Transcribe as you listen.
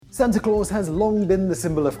Santa Claus has long been the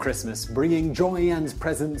symbol of Christmas, bringing joy and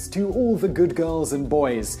presents to all the good girls and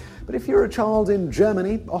boys. But if you're a child in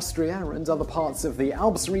Germany, Austria, and other parts of the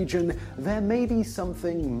Alps region, there may be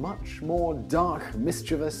something much more dark,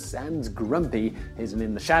 mischievous, and grumpy hidden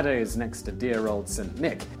in the shadows next to dear old St.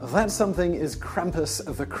 Nick. That something is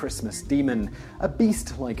Krampus the Christmas Demon. A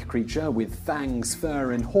beast-like creature with fangs,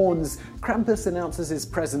 fur, and horns, Krampus announces his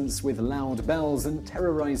presence with loud bells and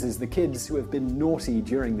terrorizes the kids who have been naughty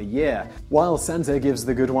during the year. While Santa gives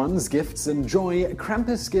the good ones gifts and joy,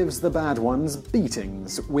 Krampus gives the bad ones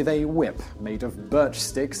beatings with a whip made of birch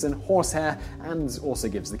sticks and horsehair, and also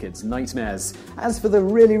gives the kids nightmares. As for the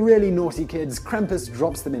really naughty kids, Krampus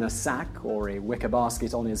drops them in a sack or a wicker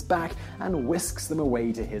basket on his back and whisks them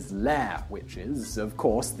away to his lair, which is, of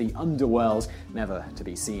course, the underworld, never to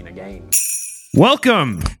be seen again.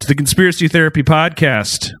 Welcome to the Conspiracy Therapy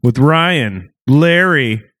Podcast with Ryan,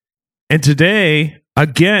 Larry, and today,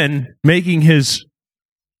 again, making his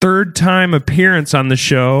third time appearance on the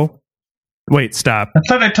show. Wait, stop. I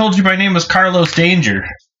thought I told you my name was Carlos Danger.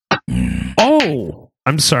 Oh,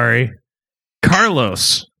 I'm sorry.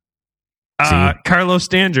 Carlos. Carlos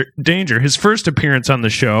Danger. His first appearance on the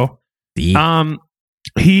show. He's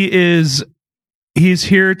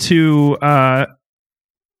here to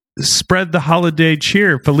spread the holiday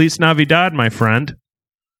cheer. Feliz Navidad, my friend.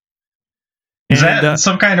 Is that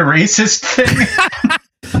some kind of racist thing?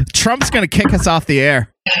 Trump's going to kick us off the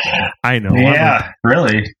air. I know. Yeah,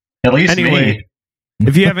 really. At least anyway,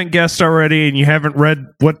 if you haven't guessed already and you haven't read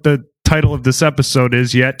what the title of this episode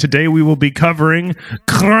is yet, today we will be covering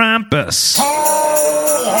Krampus.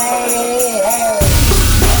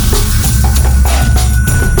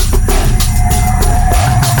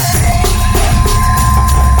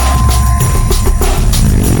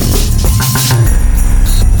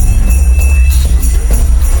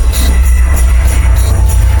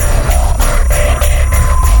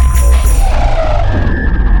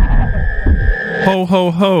 Ho, ho,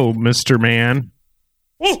 ho, Mr. Man.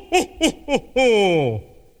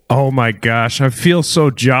 Oh my gosh, I feel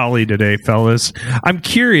so jolly today, fellas. I'm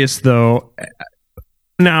curious, though.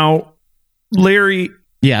 Now, Larry...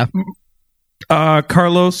 Yeah.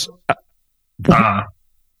 Carlos... have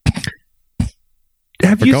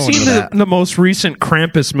you seen the most recent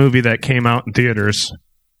Krampus movie that came out in theaters?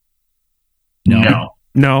 No.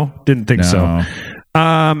 No? Didn't think so.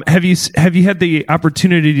 Have you had the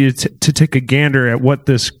opportunity to take a gander at what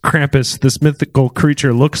this Krampus, this mythical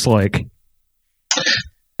creature, looks like?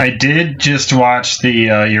 I did just watch the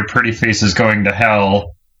Your Pretty Face is Going to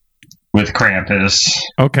Hell with Krampus.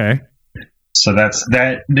 Okay. So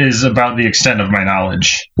that is about the extent of my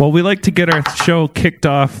knowledge. Well, we like to get our show kicked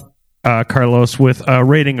off, Carlos, with a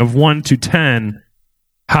rating of 1 to 10.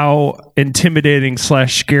 How intimidating /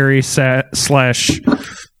 scary /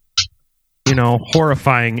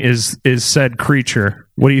 horrifying is said creature.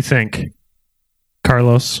 What do you think,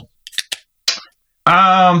 Carlos?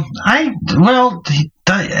 If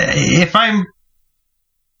I'm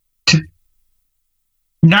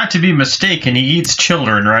not to be mistaken, he eats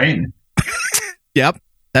children, right? Yep,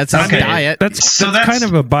 that's his diet. That's kind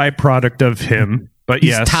of a byproduct of him, but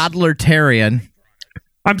He's yes, toddler-tarian.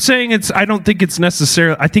 I'm saying I don't think it's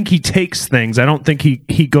necessarily. I think he takes things. I don't think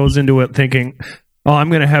he goes into it thinking, oh, I'm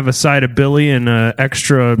going to have a side of Billy and an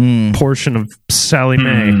extra portion of Sally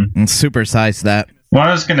Mae. And supersize that. Well,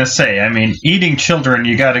 I was going to say, I mean, eating children,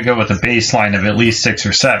 you got to go with a baseline of at least 6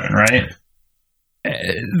 or 7, right?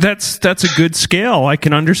 That's a good scale. I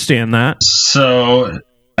can understand that. So,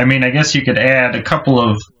 I mean, I guess you could add a couple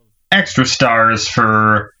of extra stars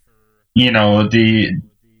for, the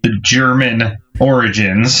German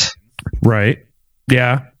origins. Right.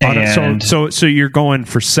 Yeah. And so you're going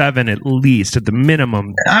for 7 at least, at the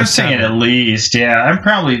minimum. I'm saying at least, yeah. It's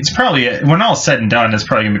probably when all said and done, it's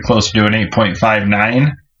probably gonna be closer to an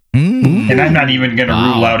 8.59. And I'm not even gonna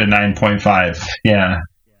rule out a 9.5. Yeah.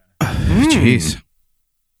 Jeez.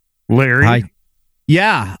 Larry.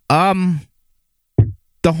 Yeah.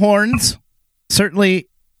 The horns certainly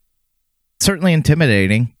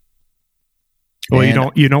intimidating.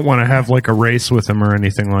 Well, you don't want to have like a race with him or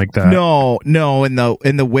anything like that. No, in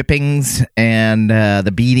the whippings and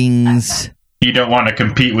the beatings. You don't want to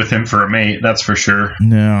compete with him for a mate, that's for sure.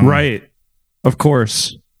 No. Right. Of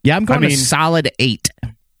course. Yeah, I'm going a solid 8.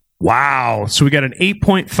 Wow. So we got an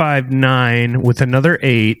 8.59 with another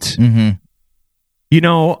 8. Mm-hmm.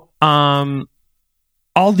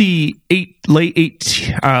 All the late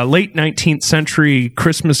 19th century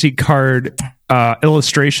Christmassy card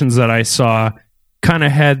illustrations that I saw kind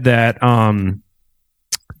of had that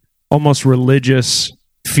almost religious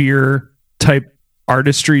fear type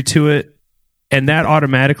artistry to it. and that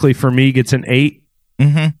automatically for me gets an 8.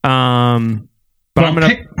 But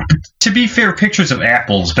well, to be fair, pictures of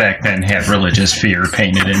apples back then had religious fear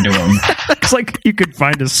painted into them. It's like you could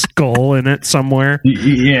find a skull in it somewhere.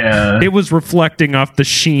 Yeah. It was reflecting off the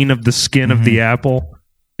sheen of the skin of the apple.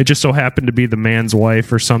 It just so happened to be the man's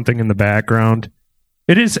wife or something in the background.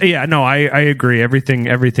 It is, yeah, no, I agree.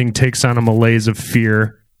 Everything takes on a malaise of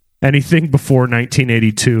fear. Anything before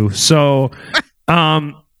 1982. So,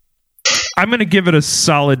 I'm going to give it a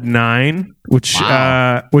solid 9, which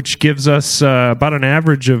gives us about an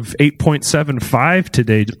average of 8.75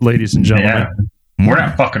 today, ladies and gentlemen. Yeah. We're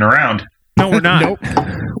not fucking around. No, we're not. Nope.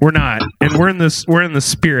 We're not. And we're in the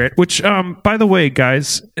spirit, which by the way,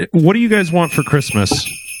 guys, what do you guys want for Christmas?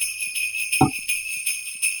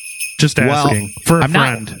 Just asking for a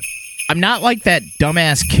friend. I'm not like that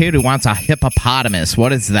dumbass kid who wants a hippopotamus.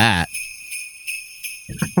 What is that?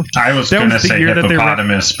 I was going to say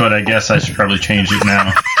hippopotamus, but I guess I should probably change it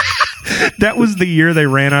now. That was the year they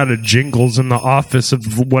ran out of jingles in the office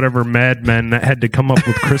of whatever madmen that had to come up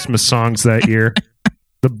with Christmas songs that year.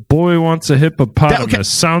 The boy wants a hippopotamus.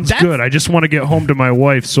 Sounds good. I just want to get home to my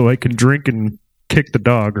wife so I can drink and kick the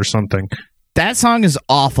dog or something. That song is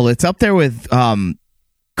awful. It's up there with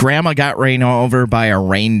Grandma Got Ran Over by a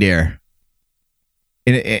Reindeer.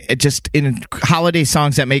 It just in holiday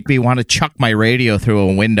songs that make me want to chuck my radio through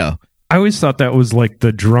a window. I always thought that was like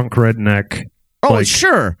the drunk redneck. Oh, like,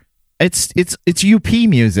 sure. It's UP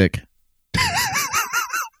music.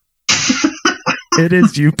 It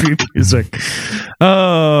is UP music.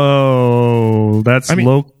 Oh, that's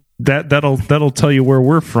low. That'll tell you where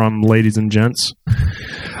we're from, ladies and gents.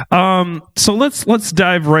 So let's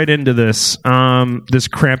dive right into this. This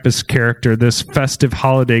Krampus character, this festive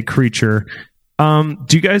holiday creature.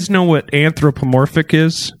 Do you guys know what anthropomorphic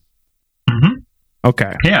is? Mm-hmm.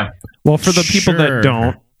 Okay. Yeah. Well, for the people that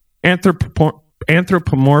don't,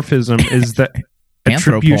 anthropomorphism is the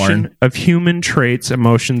attribution of human traits,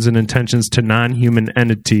 emotions, and intentions to non-human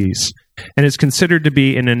entities, and is considered to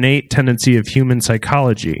be an innate tendency of human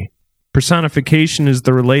psychology. Personification is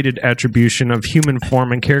the related attribution of human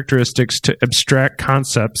form and characteristics to abstract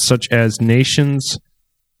concepts such as nations,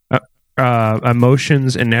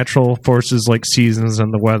 emotions, and natural forces like seasons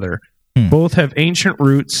and the weather. Both have ancient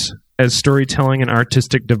roots as storytelling and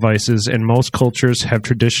artistic devices, and most cultures have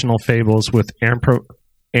traditional fables with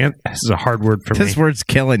this is a hard word for me. This word's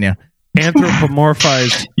killing you.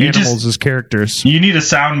 Anthropomorphized animals as characters. You need a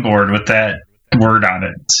soundboard with that word on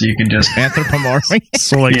it, so you can just anthropomorphic.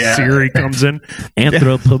 So like Siri comes in,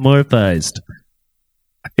 anthropomorphized.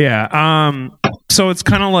 Yeah. So it's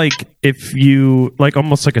kind of like if you like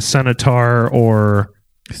almost like a centaur or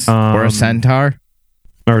a centaur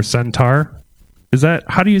or a centaur. Is that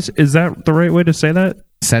the right way to say that?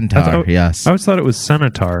 Centaur. Yes. I always thought it was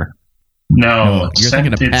centaur. No, you're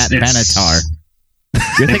thinking of Pat Benatar.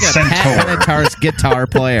 You're thinking of Pat Benatar's guitar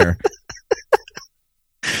player.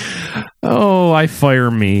 Oh, I fire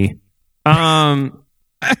me.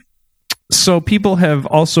 So people have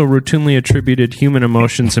also routinely attributed human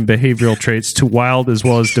emotions and behavioral traits to wild as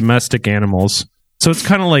well as domestic animals. So it's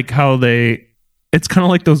kind of like it's kind of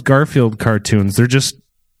like those Garfield cartoons. They're just,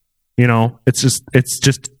 it's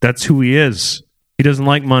just that's who he is. He doesn't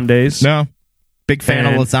like Mondays. No. Big fan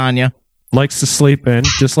of lasagna. Likes to sleep in,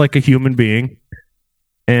 just like a human being.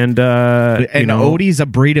 And Odie's a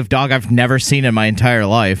breed of dog I've never seen in my entire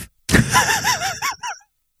life.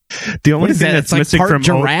 The only thing that's missing from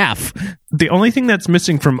giraffe. The only thing that's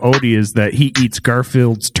missing from Odie is that he eats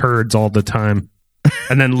Garfield's turds all the time,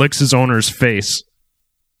 and then licks his owner's face.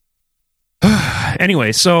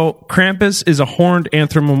 Anyway, so Krampus is a horned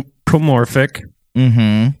anthropomorphic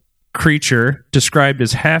creature described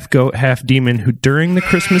as half goat, half demon, who during the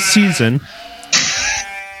Christmas season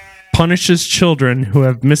punishes children who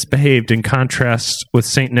have misbehaved, in contrast with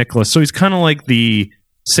Saint Nicholas. So he's kind of like the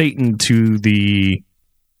Satan to the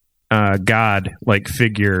God-like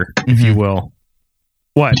figure, if you will.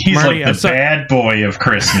 What? He's Marty, like the bad boy of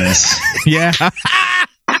Christmas. Yeah. He's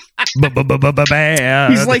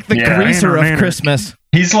like the greaser of Christmas.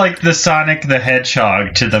 He's like the Sonic the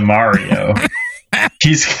Hedgehog to the Mario.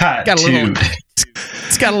 He's got two.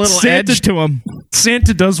 It's got a little edge to him.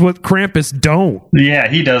 Santa does what Krampus don't. Yeah,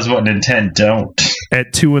 he does what Nintendo don't.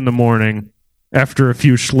 At 2 a.m. after a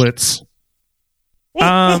few Schlitz.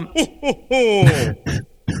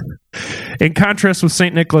 In contrast with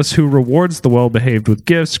St. Nicholas, who rewards the well-behaved with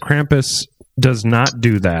gifts, Krampus does not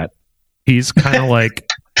do that. He's kind of like,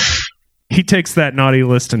 he takes that naughty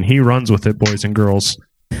list and he runs with it, boys and girls.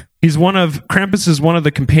 Krampus is one of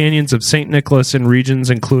the companions of Saint Nicholas in regions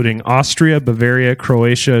including Austria, Bavaria,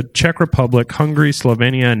 Croatia, Czech Republic, Hungary,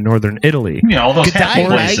 Slovenia, and northern Italy. Yeah, all those happy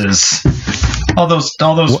places. All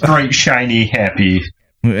those bright, shiny, happy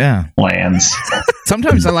lands.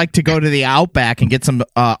 Sometimes I like to go to the Outback and get some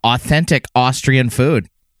authentic Austrian food.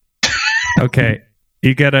 Okay,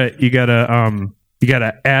 you gotta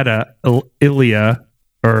add a Ilia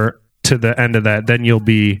or to the end of that. Then you'll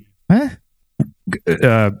be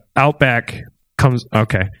Outback comes.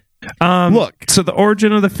 Okay. Look. So the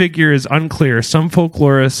origin of the figure is unclear. Some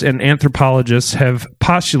folklorists and anthropologists have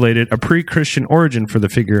postulated a pre-Christian origin for the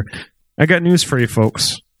figure. I got news for you,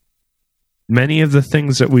 folks. Many of the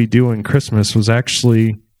things that we do in Christmas was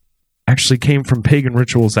actually came from pagan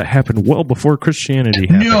rituals that happened well before Christianity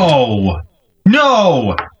happened.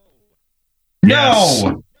 No.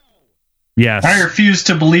 Yes. I refuse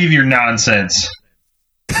to believe your nonsense.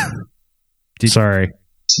 Sorry.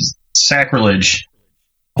 Sacrilege.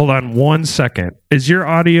 Hold on 1 second. Is your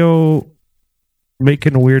audio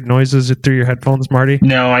making weird noises through your headphones, Marty?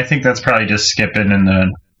 No, I think that's probably just skipping and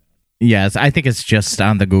then. Yes, I think it's just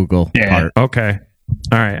on the Google part. Okay.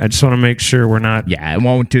 All right. I just want to make sure we're not. Yeah, it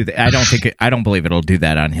won't do that. I don't believe it'll do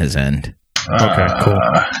that on his end. Okay, cool.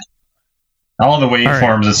 All the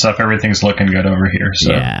waveforms and stuff, everything's looking good over here.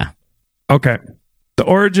 So. Yeah. Okay. The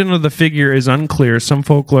origin of the figure is unclear. Some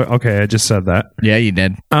folklore... Okay, I just said that. Yeah, you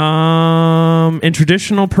did. In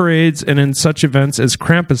traditional parades and in such events as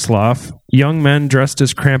Krampuslauf, young men dressed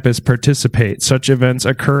as Krampus participate. Such events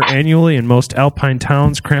occur annually in most Alpine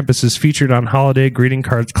towns. Krampus is featured on holiday greeting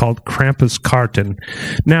cards called Krampuskarten.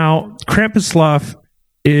 Now, Krampuslauf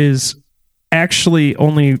is actually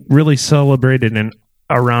only really celebrated in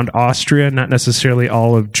around Austria, not necessarily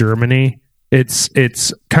all of Germany. It's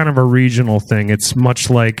kind of a regional thing. It's much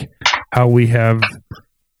like how we have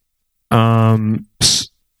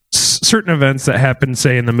certain events that happen,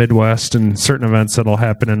 say, in the Midwest, and certain events that'll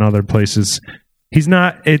happen in other places. He's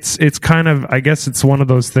not. It's kind of. I guess it's one of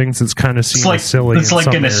those things that's kind of seen as silly. It's like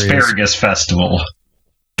an asparagus festival.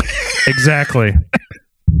 Exactly.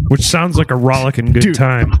 Which sounds like a rollicking good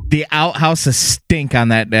time. The outhouses stink on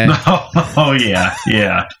that day. Oh yeah.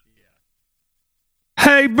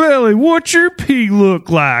 Hey, Billy, what's your pee look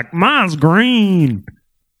like? Mine's green.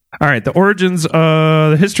 All right, the origins,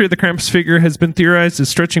 the history of the Krampus figure has been theorized as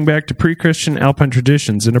stretching back to pre-Christian Alpine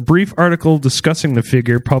traditions. In a brief article discussing the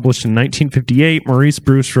figure published in 1958, Maurice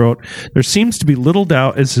Bruce wrote, "There seems to be little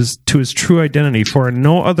doubt as to his true identity, for in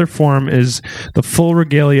no other form is the full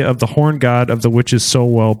regalia of the horned god of the witches so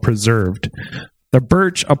well preserved. The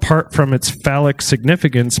birch, apart from its phallic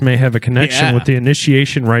significance, may have a connection with the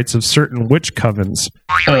initiation rites of certain witch covens.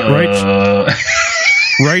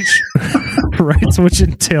 Rites which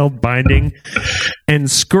entailed binding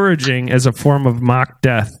and scourging as a form of mock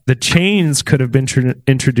death. The chains could have been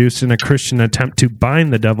introduced in a Christian attempt to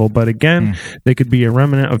bind the devil, but again, they could be a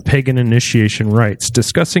remnant of pagan initiation rites."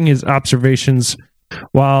 Discussing his observations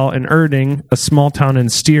while in Erding, a small town in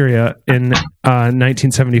Styria, in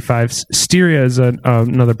 1975. Styria is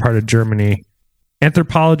another part of Germany.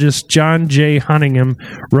 Anthropologist John J. Honningham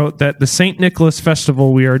wrote that the St. Nicholas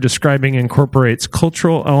festival we are describing incorporates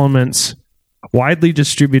cultural elements widely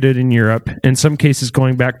distributed in Europe, in some cases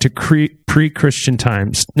going back to pre-Christian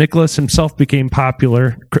times. Nicholas himself became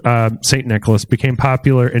popular, St. Nicholas became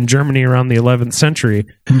popular in Germany around the 11th century.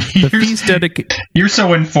 The feast You're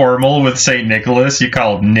so informal with St. Nicholas, you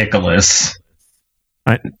call him Nicholas.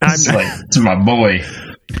 It's my boy.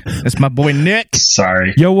 It's my boy Nick.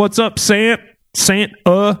 Sorry. Yo, what's up, Sant?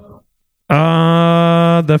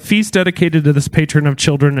 The feast dedicated to this patron of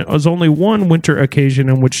children was only one winter occasion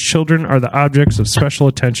in which children are the objects of special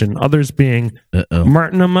attention, others being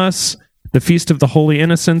Martinimus, the Feast of the Holy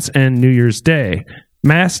Innocents, and New Year's Day.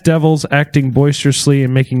 Masked devils acting boisterously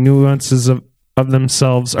and making nuances of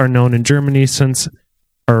themselves are known in Germany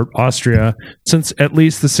or Austria since at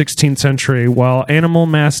least the 16th century, while animal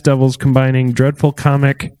masked devils combining dreadful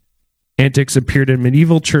comic antics appeared in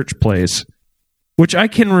medieval church plays, which I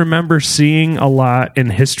can remember seeing a lot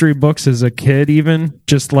in history books as a kid, even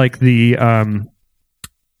just like the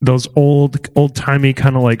those old timey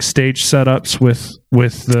kind of like stage setups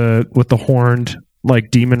with the horned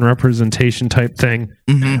like demon representation type thing,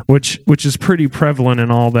 which is pretty prevalent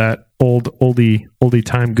in all that oldie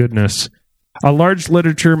time goodness. A large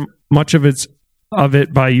literature, much of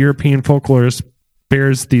it by European folklorists,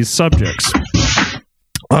 bears these subjects.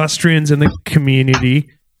 Austrians in the community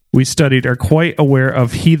we studied are quite aware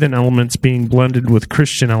of heathen elements being blended with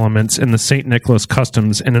Christian elements in the St. Nicholas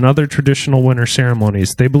customs and in other traditional winter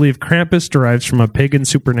ceremonies. They believe Krampus derives from a pagan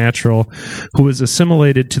supernatural who is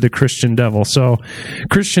assimilated to the Christian devil. So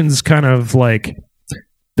Christians kind of like,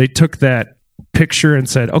 they took that picture and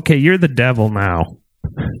said, okay, you're the devil now.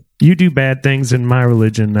 You do bad things in my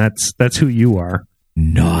religion. That's who you are.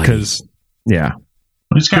 Nice. Because, yeah.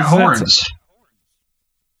 He's got horns.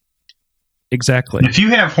 Exactly. If you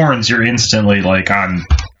have horns, you're instantly like on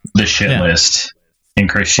the shit list in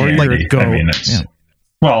Christianity. Or like a goat. I mean, it's,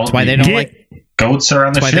 well, that's why they don't like goats are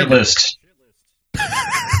on the shit list.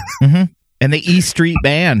 Mm-hmm. And the E Street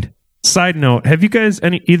Band. Side note: have you guys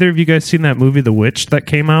either of you guys seen that movie The Witch that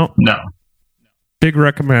came out? No. Big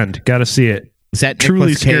recommend. Got to see it. Is that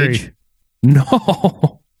truly Nicolas scary? Cage?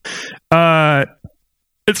 No.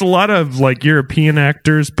 It's a lot of like European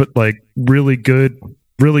actors, but like really good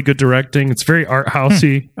directing. It's very art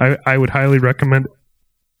housey. I would highly recommend it,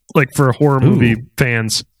 like for horror movie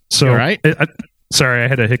fans. So, all right. Sorry, I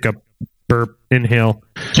had a hiccup. Burp. Inhale.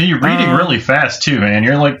 And you're reading really fast too, man.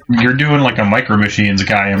 You're doing like a Micro Machines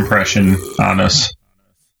guy impression on us.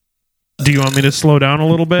 Do you want me to slow down a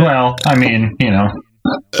little bit? Well, I mean, you know.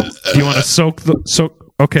 Do you want to soak?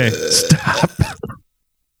 Okay, stop.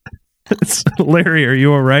 Larry, are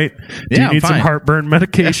you all right? Do you need some heartburn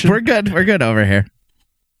medication? We're good. We're good over here.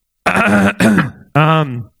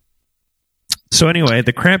 So anyway,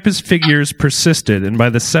 the Krampus figures persisted, and by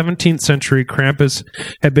the 17th century, Krampus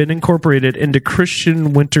had been incorporated into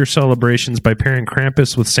Christian winter celebrations by pairing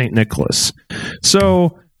Krampus with St. Nicholas.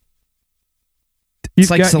 So it's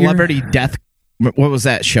like Celebrity Death. What was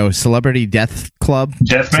that show? Celebrity Death Club?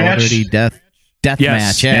 Death Celebrity Match? Death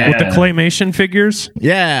Match. Yeah. With the claymation figures?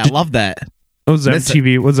 Yeah, I love that. What was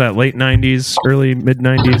MTV? Was that late 90s, early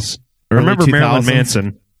mid-90s? I remember 2000s. Marilyn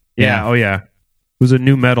Manson. Yeah, oh yeah. It was a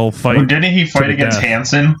new metal fight. Oh, didn't he fight against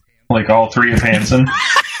Hanson? Like all three of Hanson?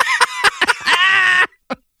 I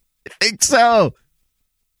think so.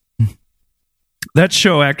 That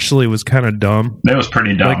show actually was kind of dumb. That was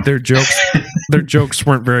pretty dumb. Like their jokes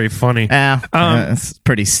weren't very funny. It's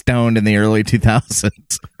pretty stoned in the early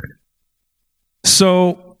 2000s.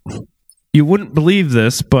 So you wouldn't believe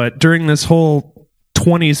this, but during this whole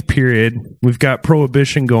 20s period, we've got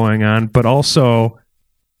Prohibition going on, but also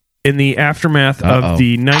in the aftermath of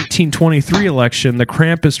the 1923 election, the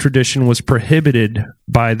Krampus tradition was prohibited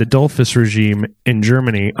by the Dollfuss regime in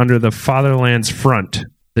Germany under the Fatherland's Front.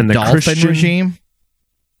 The Dolphin regime?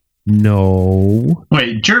 No.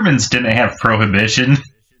 Wait, Germans didn't have prohibition?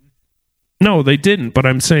 No, they didn't, but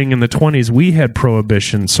I'm saying in the 20s we had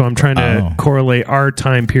prohibition, so I'm trying to correlate our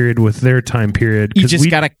time period with their time period. You just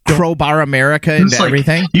got to crowbar America into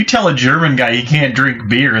everything? You tell a German guy he can't drink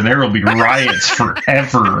beer, and there will be riots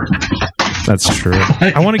forever. That's true.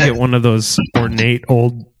 I want to get one of those ornate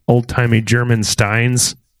old-timey German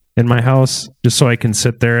steins in my house, just so I can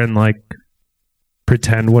sit there and like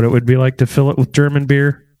pretend what it would be like to fill it with German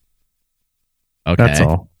beer. Okay. That's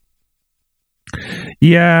all.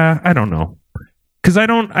 Yeah, I don't know. Because I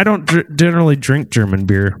don't generally drink German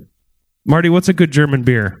beer. Marty, what's a good German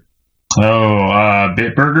beer?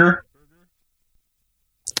 Bitburger.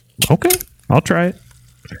 Okay, I'll try it.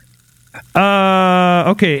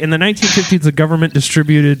 Okay, in the 1950s, the government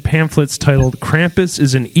distributed pamphlets titled "Krampus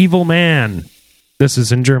is an Evil Man." This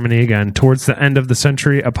is in Germany again. Towards the end of the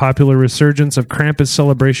century, a popular resurgence of Krampus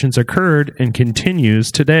celebrations occurred and continues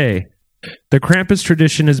today. The Krampus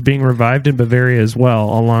tradition is being revived in Bavaria as well,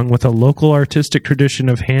 along with a local artistic tradition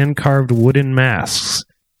of hand-carved wooden masks.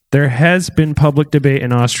 There has been public debate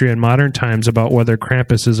in Austria in modern times about whether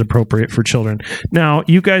Krampus is appropriate for children. Now,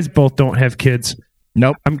 you guys both don't have kids.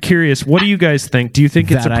 Nope. I'm curious, what do you guys think? Do you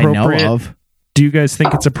think it's appropriate? I know of. Do you guys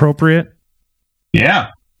think it's appropriate? Yeah.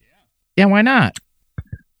 Yeah, why not?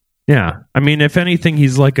 Yeah. I mean, if anything,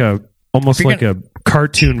 he's like almost like a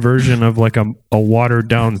cartoon version of like a watered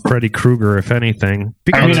down Freddy Krueger, if anything.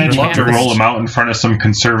 I mean, I'd love to roll him out in front of some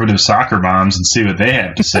conservative soccer moms and see what they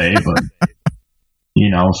have to say, but you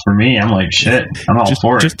know, for me, I'm like, shit, I'm all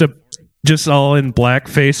for it. Just all in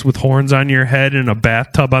blackface with horns on your head and a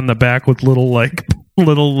bathtub on the back with little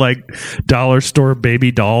dollar store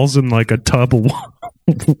baby dolls and like a tub of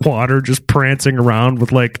water just prancing around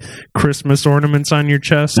with like Christmas ornaments on your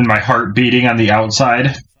chest. And my heart beating on the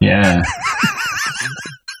outside. Yeah.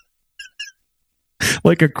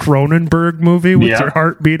 Like a Cronenberg movie with your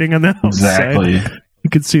heart beating on the outside. Exactly. You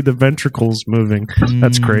could see the ventricles moving.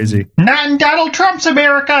 That's crazy. Not in Donald Trump's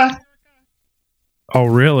America. Oh,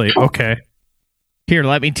 really? Okay. Here,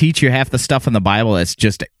 let me teach you half the stuff in the Bible that's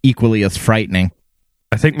just equally as frightening.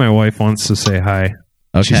 I think my wife wants to say hi.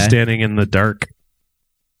 Okay. She's standing in the dark.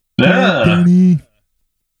 I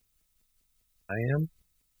am.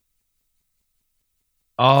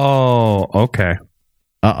 Oh, okay.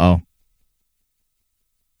 Uh-oh.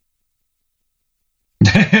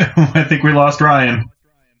 I think we lost Ryan.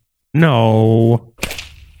 No.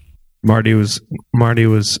 Marty was.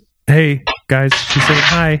 Hey guys, she said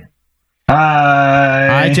hi.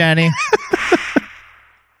 Hi, Jenny.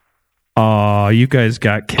 Oh, you guys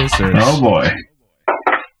got kisses. Oh boy.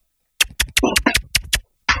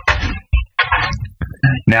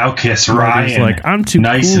 Now kiss Marty's Ryan. like, I'm too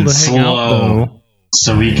nice cool and to hang slow, out, though.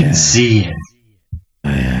 so we can see it.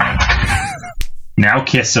 Now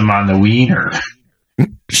kiss him on the wiener.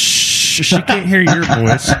 Shh, she can't hear your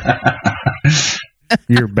voice.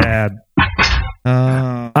 You're bad.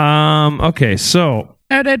 Okay, so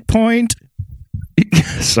edit point.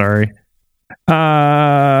 Sorry.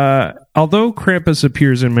 Although Krampus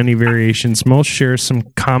appears in many variations, most share some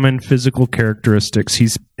common physical characteristics.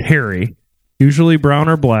 He's hairy, usually brown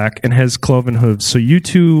or black, and has cloven hooves. So you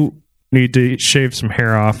two need to shave some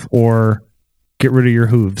hair off or get rid of your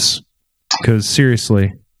hooves. Because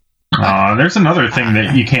seriously. There's another thing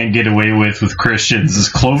that you can't get away with Christians is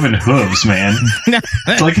cloven hooves, man.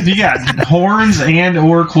 It's like if you got horns and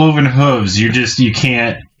or cloven hooves, you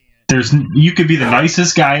can't. You could be the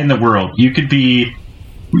nicest guy in the world. You could be,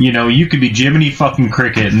 Jiminy fucking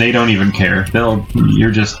Cricket, and they don't even care.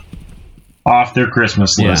 You're just off their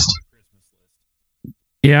Christmas list.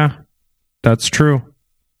 Yeah, that's true.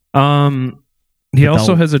 He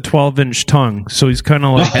also has a 12-inch tongue, so he's kind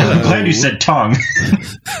of like. I'm glad you said tongue.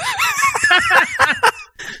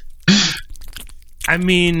 I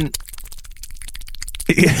mean.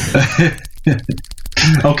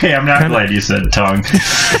 Okay, I'm not glad you said tongue.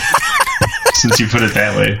 Since you put it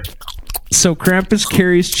that way. So Krampus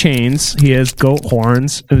carries chains. He has goat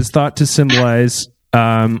horns. It is thought to symbolize,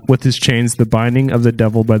 with his chains, the binding of the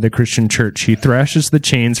devil by the Christian church. He thrashes the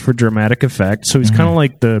chains for dramatic effect. So he's kind of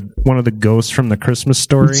like one of the ghosts from the Christmas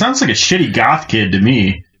Story. It sounds like a shitty goth kid to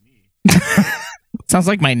me. Sounds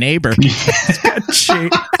like my neighbor. He's got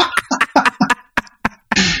chains.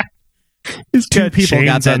 Two people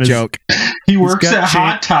got that joke. He works at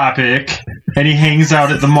Hot Topic, and he hangs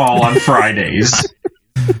out at the mall on Fridays.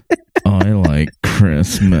 I like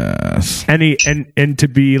Christmas. And to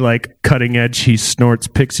be like cutting edge, he snorts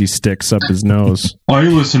pixie sticks up his nose. I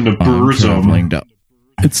listen to Burzum.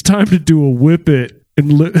 It's time to do a whip it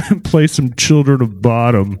and play some Children of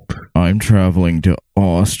Bottom. I'm traveling to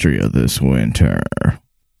Austria this winter.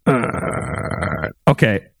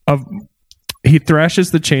 Okay. He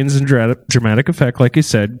thrashes the chains in dramatic effect, like he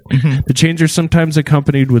said. Mm-hmm. The chains are sometimes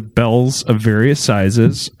accompanied with bells of various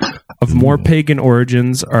sizes. Of more pagan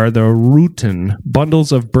origins are the Ruten,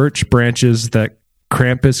 bundles of birch branches that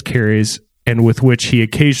Krampus carries and with which he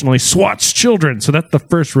occasionally swats children. So that's the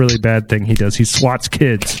first really bad thing he does. He swats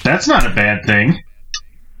kids. That's not a bad thing.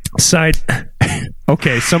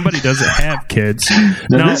 Okay, somebody doesn't have kids.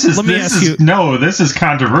 This is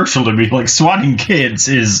controversial to me. Like, swatting kids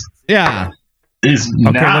is... Yeah. Okay,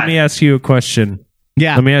 let me ask you a question.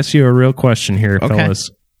 Yeah. Let me ask you a real question here, fellas.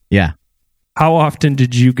 Yeah. How often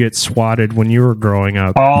did you get swatted when you were growing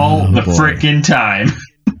up? All the frickin' time.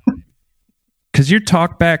 Because you're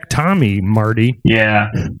talkback Tommy, Marty. Yeah.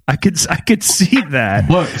 I could see that.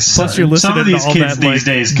 Look, plus you're listening some of these to all kids that, these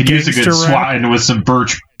days could use a good swatting with some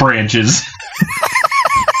birch branches.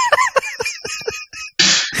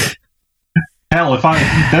 Hell,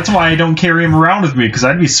 that's why I don't carry him around with me, because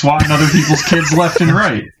I'd be swatting other people's kids left and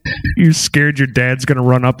right. You scared your dad's going to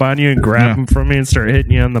run up on you and grab him from you and start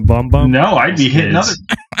hitting you on the bum? No, I'd be hitting other...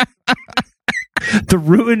 The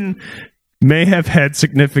ruin may have had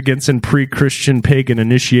significance in pre-Christian pagan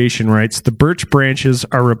initiation rites. The birch branches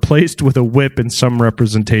are replaced with a whip in some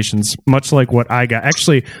representations, much like what I got.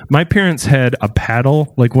 Actually, my parents had a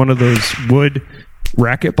paddle, like one of those wood...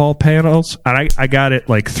 racquetball panels, and I got it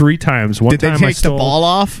like 3 times. One Did time they take I stole the ball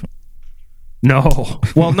off? No.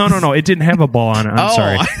 Well, no. It didn't have a ball on it. I'm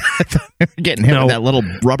sorry. Getting hit with that little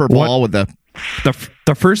rubber ball with the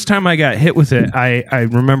first time I got hit with it, I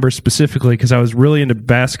remember specifically because I was really into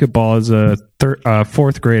basketball as a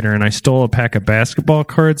 4th grader, and I stole a pack of basketball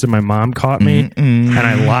cards, and my mom caught me, and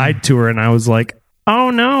I lied to her, and I was like, oh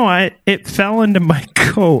no! It fell into my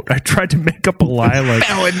coat. I tried to make up a lie, like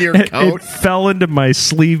fell into your coat. It fell into my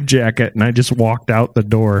sleeve jacket, and I just walked out the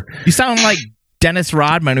door. You sound like Dennis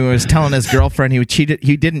Rodman, who was telling his girlfriend he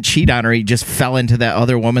didn't cheat on her. He just fell into that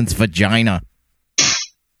other woman's vagina.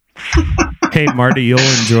 Hey Marty, you'll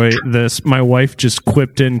enjoy this. My wife just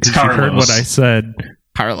quipped in because she heard what I said.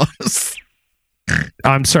 Carlos.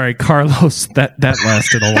 I'm sorry, Carlos. That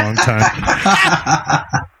lasted a long time.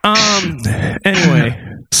 Anyway,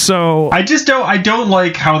 So I don't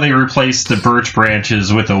like how they replaced the birch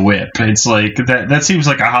branches with a whip. It's like that seems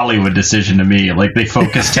like a Hollywood decision to me. Like they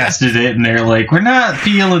focus tested it and they're like, we're not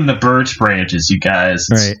feeling the birch branches, you guys.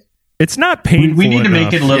 Right. It's not painful. We need to enough.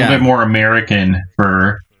 make it a little bit more American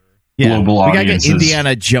for global audiences. We gotta get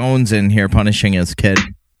Indiana Jones in here punishing his kid.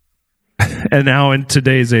 And now in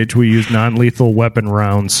today's age, we use non-lethal weapon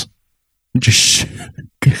rounds.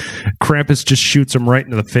 Krampus just shoots him right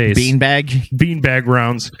into the face. Beanbag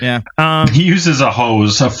rounds. Yeah. He uses a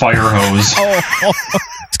fire hose.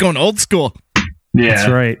 It's going old school. Yeah, that's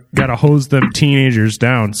right. Got to hose them teenagers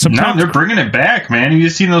down. Sometimes they're bringing it back, man. Have you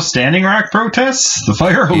seen those Standing Rock protests? The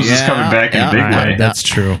fire hose is coming back in a big way. That's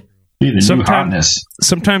true.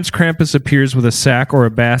 Sometimes Krampus appears with a sack or a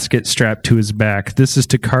basket strapped to his back. This is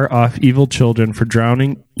to cart off evil children for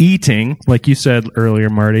drowning, eating, like you said earlier,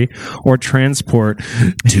 Marty, or transport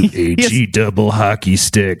to AG double hockey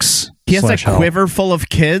sticks. He has a quiver full of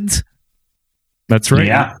kids? That's right.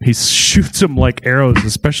 Yeah. He shoots them like arrows,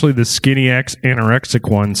 especially the skinny anorexic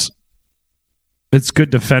ones. It's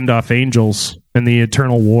good to fend off angels in the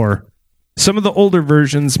eternal war. Some of the older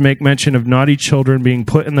versions make mention of naughty children being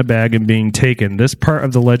put in the bag and being taken. This part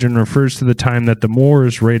of the legend refers to the time that the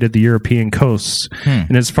Moors raided the European coasts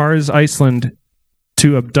and as far as Iceland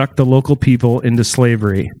to abduct the local people into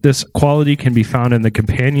slavery. This quality can be found in the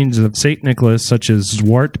companions of St. Nicholas, such as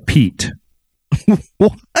Zwart Piet.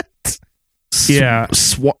 What? Yeah.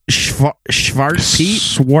 Zwart Piet?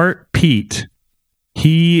 Zwart Piet.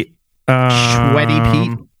 He... Sweaty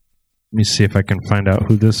Pete? Let me see if I can find out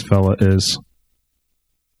who this fella is.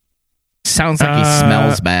 Sounds like he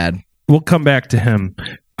smells bad. We'll come back to him.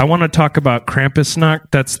 I want to talk about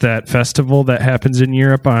Krampusnacht. That's that festival that happens in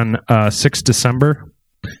Europe on 6 December.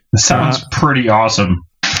 It sounds pretty awesome.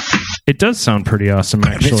 It does sound pretty awesome,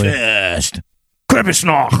 actually.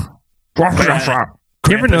 Krampusnacht.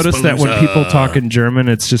 You ever notice that when people talk in German,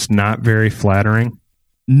 it's just not very flattering?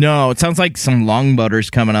 No, it sounds like some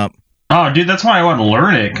longboaters coming up. Oh, dude, that's why I want to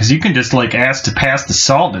learn it, because you can just, ask to pass the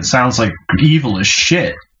salt, and it sounds like evil as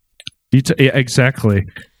shit. Yeah, exactly.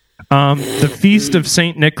 The Feast of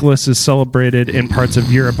St. Nicholas is celebrated in parts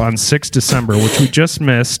of Europe on 6 December, which we just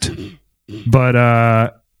missed. But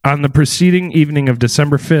on the preceding evening of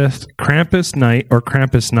December 5th, Krampus night, or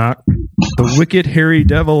Krampusnacht, the wicked hairy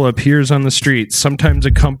devil appears on the streets, sometimes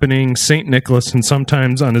accompanying St. Nicholas and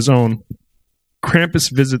sometimes on his own.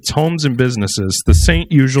 Krampus visits homes and businesses. The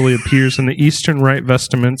saint usually appears in the eastern right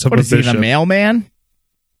vestments of a bishop. Is he the mailman?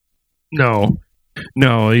 No,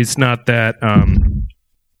 he's not that.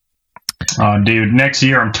 Oh, dude, next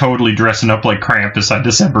year I'm totally dressing up like Krampus on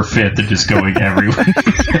December 5th and just going everywhere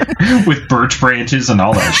with birch branches and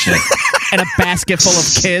all that shit. And a basket full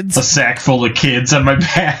of kids. A sack full of kids on my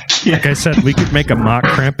back. Yeah. Like I said, we could make a mock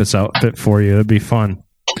Krampus outfit for you. It'd be fun.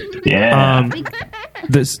 Yeah.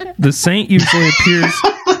 The saint usually appears...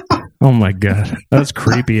 Oh my god. That's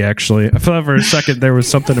creepy, actually. I thought for a second there was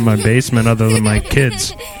something in my basement other than my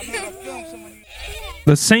kids.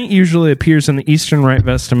 The saint usually appears in the eastern right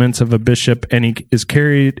vestments of a bishop, and he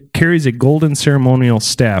carries a golden ceremonial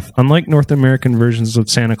staff. Unlike North American versions of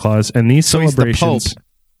Santa Claus, and these celebrations... He's the Pope.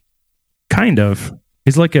 Kind of.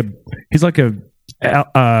 He's like a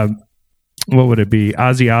what would it be?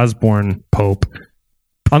 Ozzy Osbourne Pope.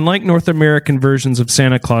 Unlike North American versions of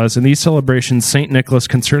Santa Claus, in these celebrations, St. Nicholas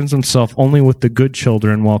concerns himself only with the good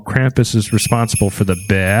children, while Krampus is responsible for the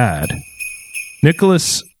bad.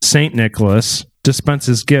 St. Nicholas,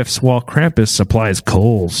 dispenses gifts, while Krampus supplies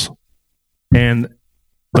coals. And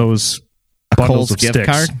those bundles of gift sticks.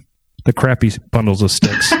 Card? The crappy bundles of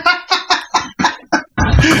sticks.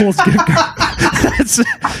 Cole's gift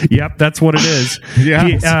card. Yep, that's what it is.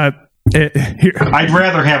 Yeah. I'd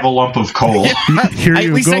rather have a lump of coal. Here At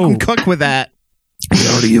you least go. I can cook with that.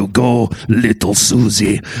 There you go, little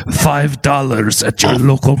Susie. $5 at your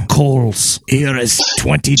local Kohl's. Here is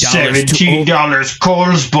 $20 $17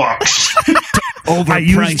 Kohl's box.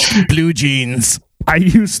 overpriced blue jeans. I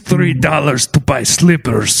used $3 to buy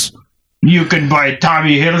slippers. You can buy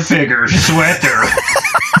Tommy Hilfiger sweater.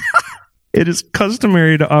 It is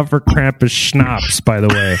customary to offer Krampus schnapps, by the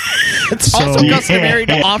way. It's also customary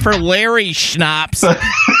to offer Larry schnapps.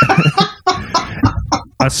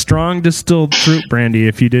 A strong distilled fruit brandy,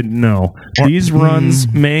 if you didn't know. These runs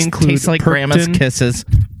may include Tastes like grandma's kisses.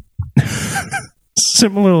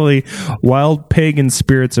 Similarly, wild pagan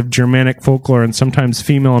spirits of Germanic folklore and sometimes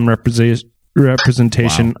female in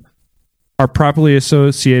representation are properly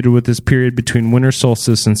associated with this period between winter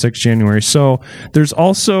solstice and 6 January. So there's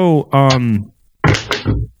also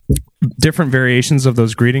different variations of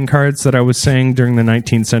those greeting cards that I was saying during the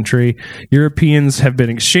 19th century. Europeans have been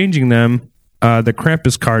exchanging them the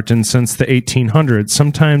Krampus cartoon since the 1800s,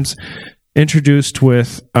 sometimes introduced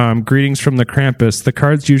with greetings from the Krampus. The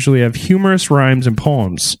cards usually have humorous rhymes and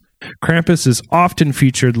poems. Krampus is often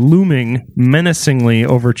featured looming menacingly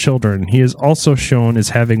over children. He is also shown as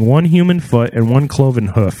having one human foot and one cloven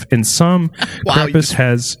hoof. In some, Krampus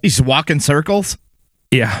has... He's walking circles?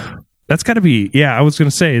 Yeah. That's got to be... Yeah, I was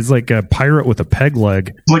going to say, it's like a pirate with a peg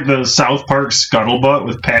leg. It's like the South Park Scuttlebutt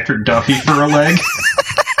with Patrick Duffy for a leg.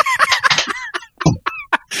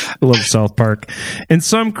 I love South Park. In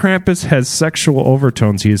some, Krampus has sexual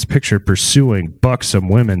overtones. He is pictured pursuing buxom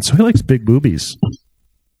women, so he likes big boobies.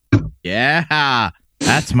 Yeah,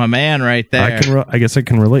 that's my man right there. I guess I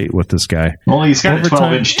can relate with this guy. Well, he's got a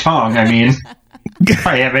 12-inch tongue. I mean, he can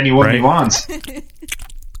probably have any woman he wants.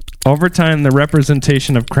 Over time, the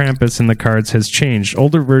representation of Krampus in the cards has changed.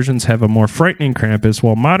 Older versions have a more frightening Krampus,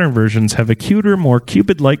 while modern versions have a cuter, more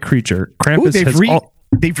Cupid-like creature. Krampus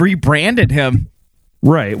they've rebranded him.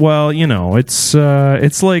 Right. Well, you know, it's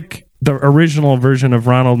like the original version of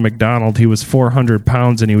Ronald McDonald. He was 400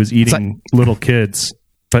 pounds and he was eating little kids.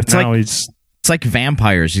 But now it's like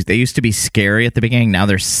vampires. They used to be scary at the beginning. Now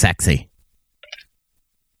they're sexy.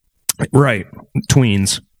 Right.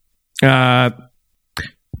 Tweens. By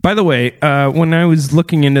the way, when I was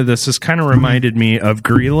looking into this kind of reminded me of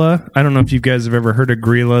Grilla. I don't know if you guys have ever heard of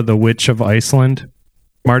Grilla, the Witch of Iceland.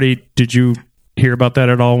 Marty, did you hear about that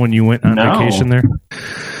at all when you went on vacation there?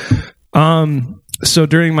 So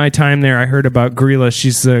during my time there, I heard about Grilla.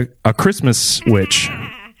 She's a Christmas witch.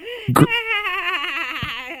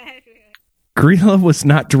 Grilla was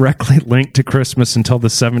not directly linked to Christmas until the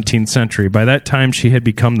 17th century. By that time, she had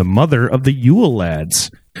become the mother of the Yule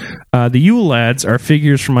Lads. The Yule Lads are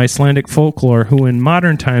figures from Icelandic folklore who in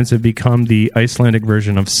modern times have become the Icelandic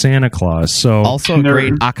version of Santa Claus. So also a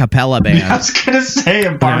great a cappella band. I was going to say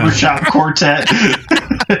a barbershop quartet.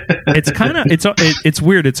 It's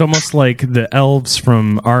weird. It's almost like the elves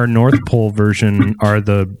from our North Pole version are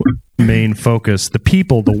the main focus. The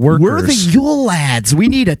people, the workers. We're the Yule Lads. We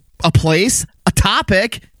need a place, a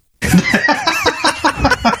topic, and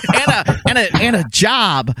a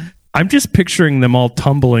job. I'm just picturing them all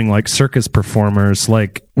tumbling like circus performers,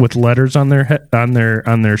 like with letters on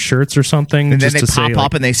their shirts or something, and just then they pop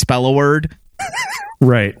up and they spell a word.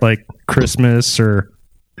 Right, like Christmas or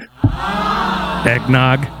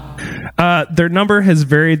eggnog. Their number has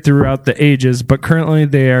varied throughout the ages, but currently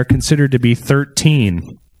they are considered to be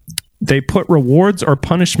 13. They put rewards or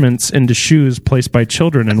punishments into shoes placed by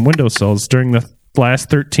children in windowsills during the last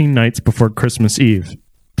 13 nights before Christmas Eve.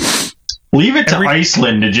 Leave it to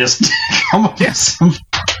Iceland to just come up with some...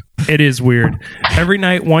 It is weird. Every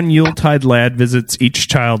night, one Yuletide lad visits each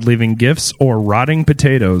child, leaving gifts or rotting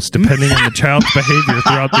potatoes, depending on the child's behavior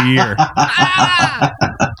throughout the year.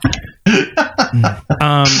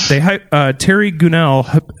 Terry Gunnell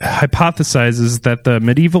hypothesizes that the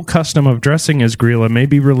medieval custom of dressing as Grilla may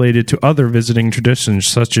be related to other visiting traditions,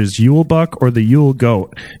 such as Yule Buck or the Yule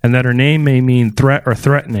Goat, and that her name may mean threat or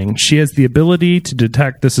threatening. She has the ability to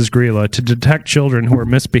detect this as Grilla, to detect children who are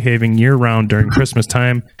misbehaving year-round during Christmas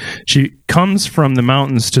time. She comes from the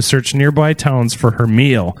mountains to search nearby towns for her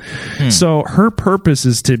meal. So her purpose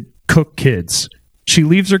is to cook kids. She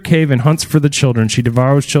leaves her cave and hunts for the children. She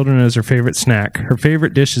devours children as her favorite snack. Her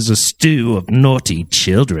favorite dish is a stew of naughty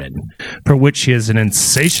children, for which she has an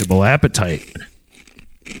insatiable appetite.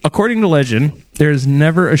 According to legend, there is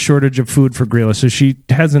never a shortage of food for Grilla, so she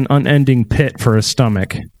has an unending pit for a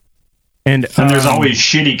stomach. And there's always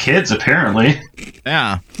shitty kids, apparently.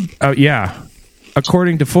 Yeah. Yeah.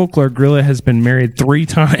 According to folklore, Grilla has been married 3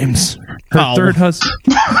 times. Her third husband...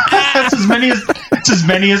 That's as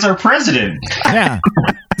many as our president. Yeah.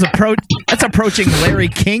 That's approaching Larry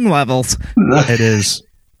King levels. It is.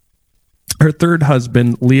 Her third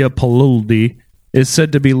husband, Leopoldie, is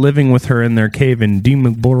said to be living with her in their cave in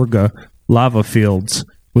Dimmerborga lava fields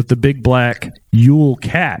with the big black Yule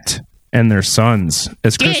cat and their sons.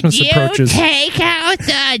 As Christmas approaches... take out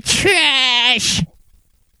the trash?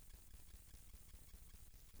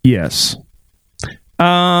 Yes.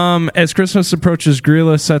 As Christmas approaches,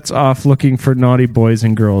 Grilla sets off looking for naughty boys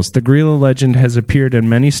and girls. The Grilla legend has appeared in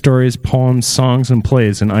many stories, poems, songs, and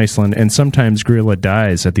plays in Iceland, and sometimes Grilla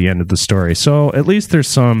dies at the end of the story. So at least there's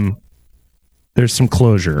some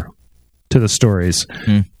closure to the stories.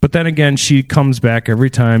 But then again, she comes back every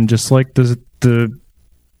time, just like the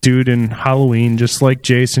dude in Halloween, just like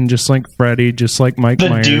Jason, just like Freddy, just like Mike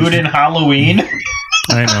Myers. The dude in Halloween?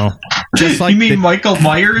 I know. Just like you mean Michael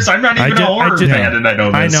Myers? I'm not even a horror fan, and I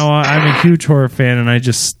know this. I know. I'm a huge horror fan, and I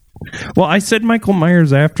said Michael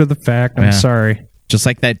Myers after the fact. I'm sorry. Just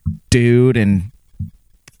like that dude in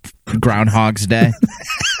Groundhog's Day.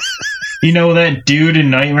 You know that dude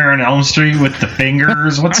in Nightmare on Elm Street with the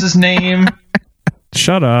fingers? What's his name?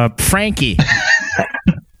 Shut up. Frankie.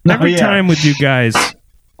 Every time with you guys.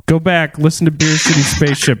 Go back, listen to Beer City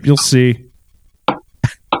Spaceship. You'll see.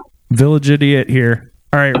 Village Idiot here.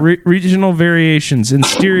 All right, regional variations. In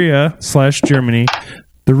Styria/Germany,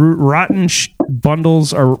 the rotten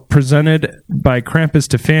bundles are presented by Krampus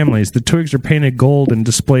to families. The twigs are painted gold and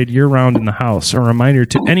displayed year-round in the house, a reminder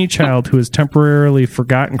to any child who has temporarily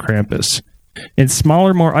forgotten Krampus. In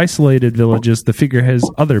smaller, more isolated villages, the figure has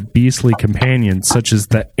other beastly companions, such as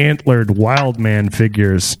the antlered wild man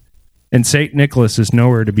figures, and St. Nicholas is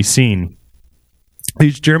nowhere to be seen.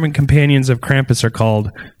 These German companions of Krampus are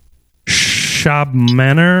called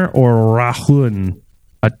Schabmänner or Rahun.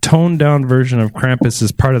 A toned-down version of Krampus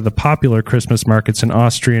is part of the popular Christmas markets in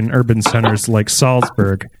Austrian urban centers like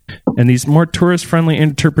Salzburg. In these more tourist-friendly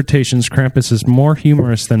interpretations, Krampus is more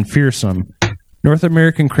humorous than fearsome. North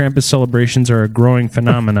American Krampus celebrations are a growing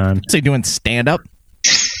phenomenon. Is he doing stand-up?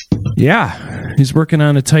 Yeah, he's working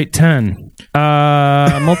on a tight 10.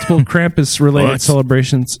 Multiple Krampus-related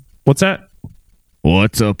celebrations. What's that?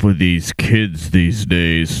 What's up with these kids these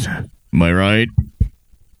days? Am I right?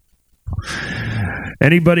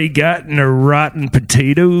 Anybody got any rotten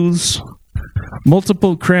potatoes?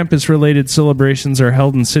 Multiple Krampus-related celebrations are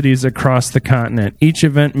held in cities across the continent. Each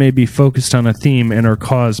event may be focused on a theme and or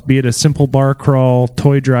cause, be it a simple bar crawl,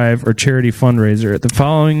 toy drive, or charity fundraiser. The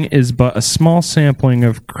following is but a small sampling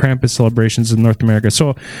of Krampus celebrations in North America.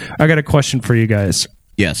 So I got a question for you guys.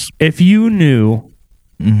 Yes. If you knew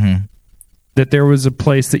that there was a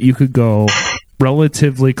place that you could go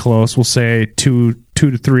relatively close, we'll say 2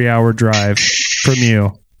 to 3 hour drive from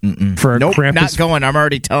you for a Krampus. Not going. I'm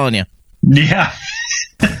already telling you. Yeah.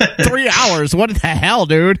 3 hours. What the hell,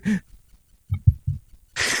 dude?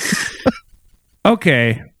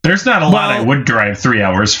 Okay. There's not a lot I would drive 3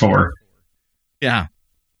 hours for. Yeah.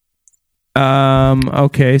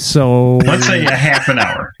 Okay, so let's say a half an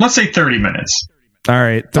hour. Let's say 30 minutes. All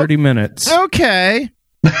right, 30 minutes. Okay.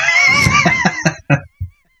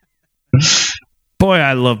 Boy,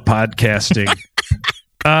 I love podcasting.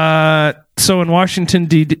 So in Washington,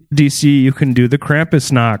 D.C., you can do the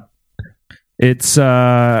Krampus knock. It's is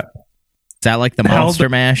that like the Monster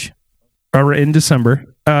Mash? In December.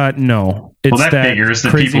 No. It's that figures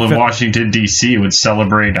that people in Washington, D.C. would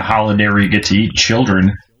celebrate a holiday where you get to eat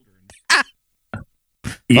children.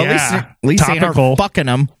 Yeah. At least they aren't fucking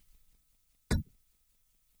them.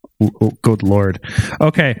 Oh, good Lord.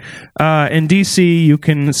 Okay. In D.C., you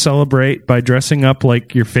can celebrate by dressing up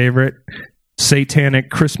like your favorite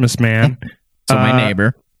satanic Christmas man. So my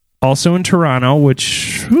neighbor. Also in Toronto,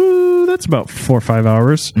 which that's about 4 or 5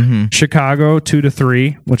 hours. Chicago, 2 to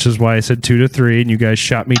 3, which is why I said 2 to 3, and you guys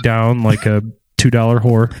shot me down like a $2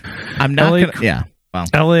 whore. I'm not going to... Yeah. Wow.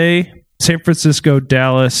 L.A., San Francisco,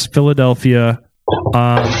 Dallas, Philadelphia,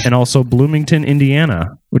 and also Bloomington, Indiana,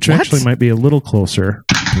 which actually might be a little closer.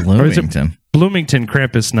 Bloomington. Bloomington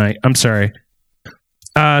Krampus Night. I'm sorry.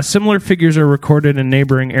 Similar figures are recorded in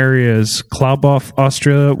neighboring areas: Klauboff,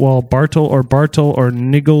 Austria, while Bartel or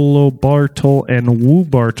Nigolo Bartel and Wu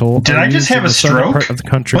Bartel. Did I just have a stroke? Part of the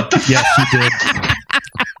country. What the yes, you did.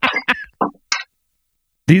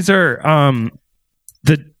 These are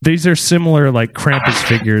these are similar like Krampus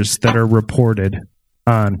figures that are reported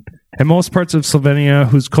on. In most parts of Slovenia,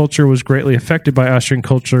 whose culture was greatly affected by Austrian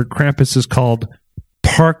culture, Krampus is called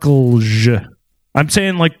Parkelj. I'm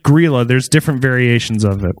saying like Grilla. There's different variations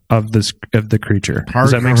of it, of the creature.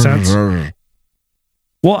 Does that make sense?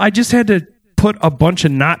 Well, I just had to put a bunch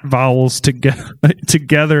of not vowels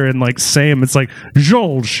together and like say them. It's like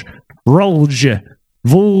Zholj, Rolj,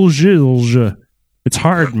 Voljilj. It's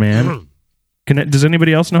hard, man. Does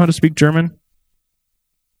anybody else know how to speak German?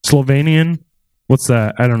 Slovenian? What's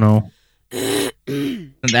that? I don't know.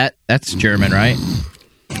 That's German, right?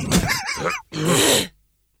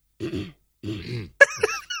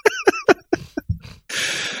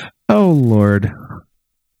 Oh, Lord.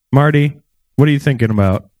 Marty, what are you thinking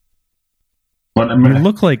about?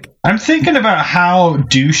 I'm thinking about how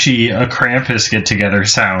douchey a Krampus get-together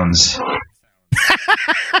sounds.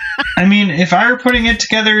 I mean, if I were putting it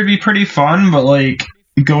together, it'd be pretty fun, but, like,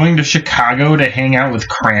 going to Chicago to hang out with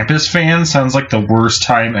Krampus fans sounds like the worst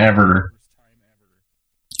time ever.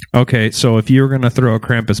 Okay, so if you were going to throw a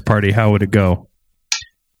Krampus party, how would it go?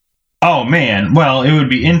 Oh, man. Well, it would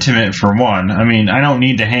be intimate, for one. I mean, I don't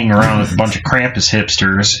need to hang around with a bunch of Krampus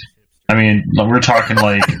hipsters. I mean, we're talking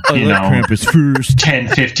like, you know, Krampus first. 10,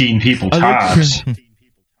 15 people tops.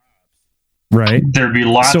 Right. There'd be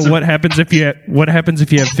lots So what happens if you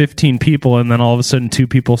have 15 people and then all of a sudden 2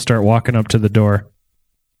 people start walking up to the door?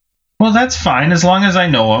 Well, that's fine as long as I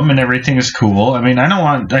know them and everything is cool. I mean, I don't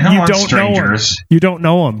want strangers. You don't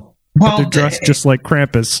know them. Well, they're dressed just like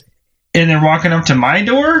Krampus. And they're walking up to my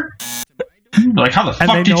door? Like, how the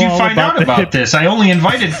fuck did you find out about this? I only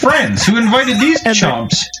invited friends. Who invited these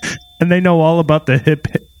chumps? And they know all about the hip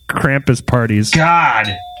Krampus parties.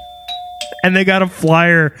 God. And they got a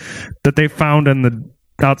flyer that they found in the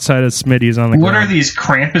outside of Smitty's on the ground. What are these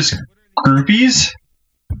Krampus groupies?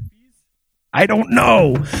 I don't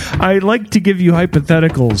know. I like to give you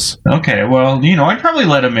hypotheticals. Okay, well, I'd probably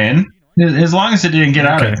let them in as long as it didn't get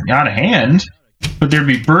out of hand. But there'd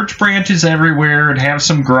be birch branches everywhere. It'd have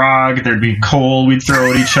some grog. There'd be coal we'd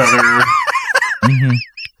throw at each other. Mm-hmm.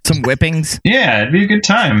 Some whippings. Yeah, it'd be a good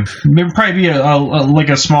time. There'd probably be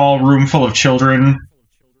a small room full of children.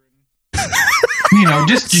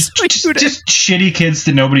 Just shitty kids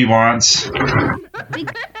that nobody wants.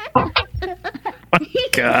 My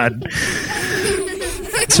God.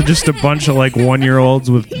 So just a bunch of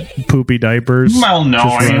 1-year-olds with poopy diapers. Well, no,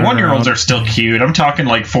 1-year-olds are still cute. I'm talking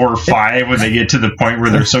 4 or 5 when they get to the point where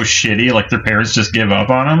they're so shitty, their parents just give up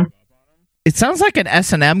on them. It sounds like an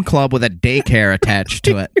S&M club with a daycare attached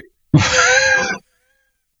to it.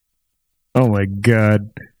 Oh my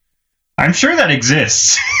God. I'm sure that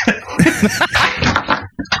exists.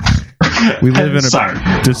 We live in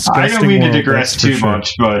a disgusting I don't mean to world, digress too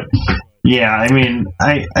much, but yeah, I mean,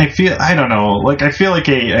 I feel, I don't know, I feel like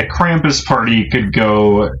a Krampus party could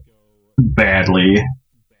go badly.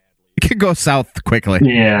 It could go south quickly.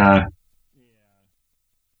 Yeah.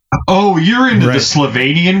 Oh, you're into the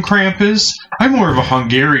Slovenian Krampus? I'm more of a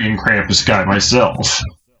Hungarian Krampus guy myself.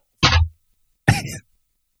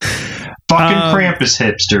 Fucking Krampus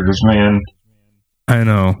hipsters, man. I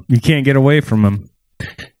know. You can't get away from them.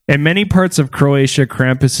 In many parts of Croatia,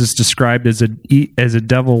 Krampus is described as a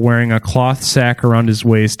devil wearing a cloth sack around his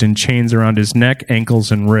waist and chains around his neck,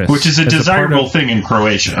 ankles, and wrists. Which is a desirable thing in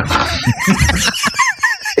Croatia.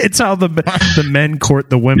 It's how the men court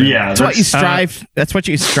the women. Yeah, that's what you strive. That's what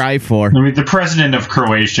you strive for. I mean, the president of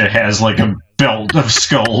Croatia has a belt of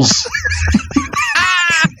skulls.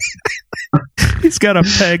 He's got a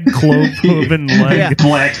peg cloven leg, yeah.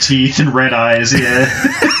 Black teeth and red eyes. Yeah.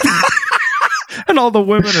 And all the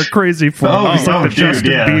women are crazy for him. He's like the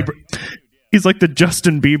Justin Bieber. He's like the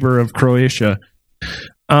Justin Bieber of Croatia.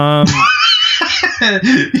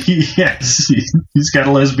 Yes, he's got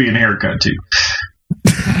a lesbian haircut too.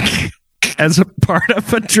 As a part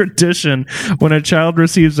of a tradition, when a child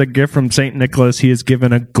receives a gift from St. Nicholas, he is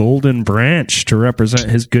given a golden branch to represent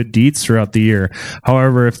his good deeds throughout the year.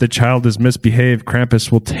 However, if the child is misbehaved,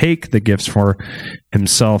 Krampus will take the gifts for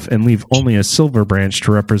himself and leave only a silver branch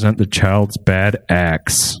to represent the child's bad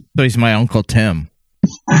acts. So he's my Uncle Tim.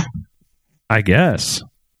 I guess.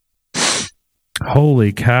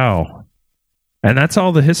 Holy cow. And that's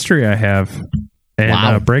all the history I have.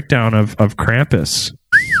 And a breakdown of Krampus.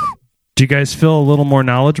 Do you guys feel a little more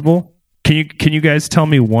knowledgeable? Can you guys tell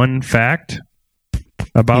me one fact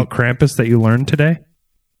about Krampus that you learned today?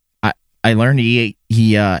 I learned he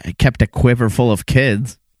kept a quiver full of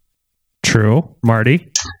kids. True.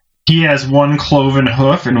 Marty? He has one cloven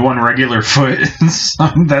hoof and one regular foot.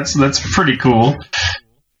 That's pretty cool.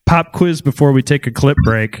 Pop quiz before we take a clip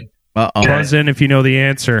break. Uh-oh. Buzz in if you know the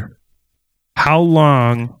answer. How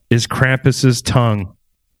long is Krampus's tongue?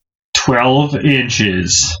 12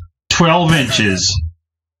 inches. 12 inches.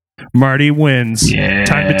 Marty wins. Yeah.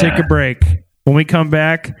 Time to take a break. When we come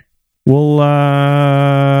back, we'll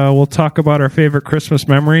talk about our favorite Christmas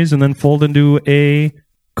memories and then fold into a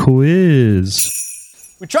quiz.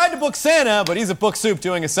 We tried to book Santa, but he's at Book Soup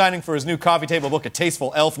doing a signing for his new coffee table book of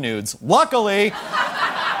tasteful elf nudes. Luckily,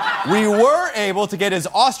 we were able to get his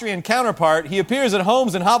Austrian counterpart. He appears at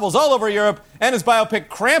homes and hovels all over Europe, and his biopic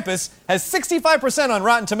Krampus has 65% on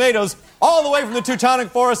Rotten Tomatoes, all the way from the Teutonic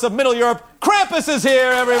forests of Middle Europe. Krampus is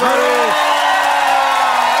here, everybody!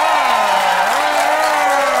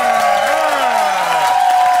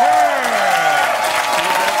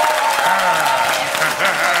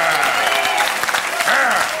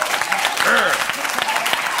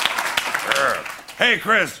 Hey,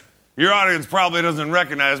 Chris, your audience probably doesn't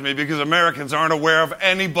recognize me because Americans aren't aware of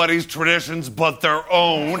anybody's traditions but their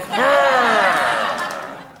own.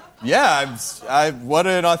 Yeah, what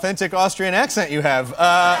an authentic Austrian accent you have.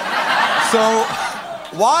 So,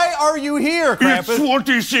 why are you here, Krampus? It's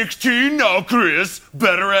 2016 now, Chris.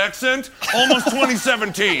 Better accent? Almost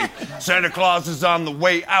 2017. Santa Claus is on the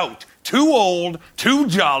way out. Too old, too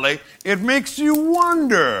jolly. It makes you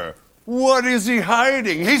wonder. What is he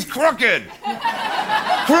hiding? He's crooked.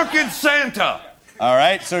 Crooked Santa. All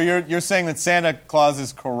right, so you're saying that Santa Claus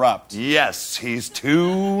is corrupt. Yes, he's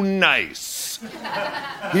too nice.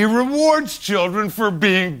 He rewards children for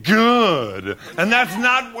being good. And that's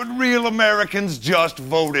not what real Americans just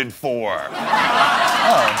voted for.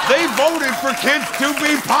 They voted for kids to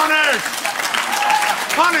be punished.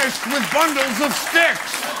 Punished with bundles of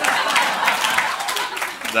sticks.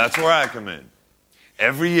 That's where I come in.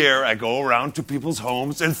 Every year, I go around to people's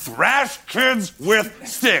homes and thrash kids with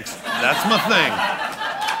sticks. That's my thing.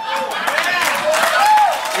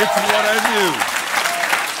 It's what I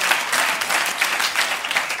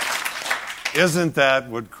do. Isn't that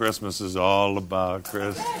what Christmas is all about,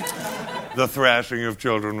 Chris? The thrashing of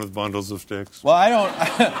children with bundles of sticks? Well,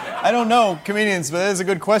 I don't know, comedians, but that is a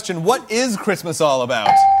good question. What is Christmas all about?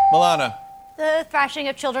 Milana? The thrashing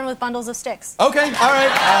of children with bundles of sticks. Okay, all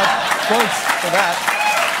right. Points for that.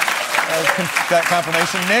 That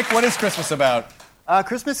confirmation. Nick, what is Christmas about?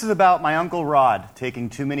 Christmas is about my Uncle Rod taking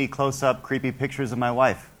too many close-up, creepy pictures of my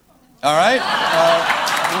wife. All right.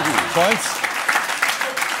 Points.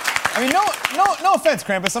 I mean, no offense,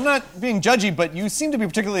 Krampus. I'm not being judgy, but you seem to be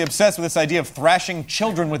particularly obsessed with this idea of thrashing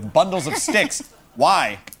children with bundles of sticks.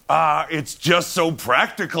 Why? It's just so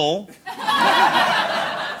practical.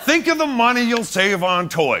 Think of the money you'll save on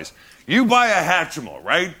toys. You buy a Hatchimal,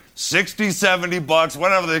 right? $60, $70,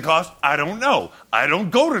 whatever they cost. I don't know. I don't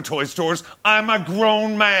go to toy stores. I'm a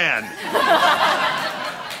grown man.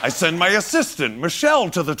 I send my assistant, Michelle,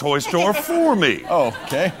 to the toy store for me. Oh,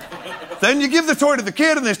 okay. Then you give the toy to the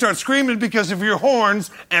kid and they start screaming because of your horns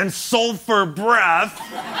and sulfur breath.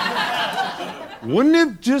 Wouldn't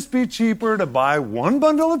it just be cheaper to buy one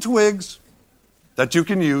bundle of twigs that you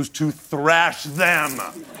can use to thrash them?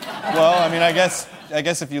 Well, I mean, I guess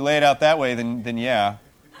if you lay it out that way, then yeah.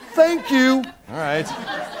 Thank you. All right.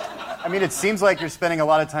 I mean, it seems like you're spending a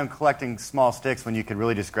lot of time collecting small sticks when you could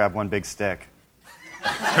really just grab one big stick.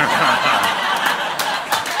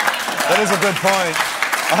 That is a good point.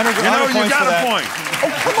 100 You know, points you got for that. a point.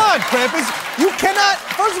 Oh, come on, Krampus. You cannot,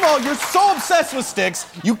 first of all, you're so obsessed with sticks,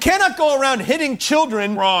 you cannot go around hitting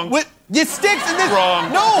children Wrong. with your sticks in this.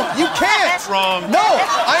 Wrong. No, you can't. Wrong. No,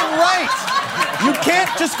 I'm right. You can't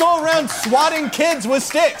just go around swatting kids with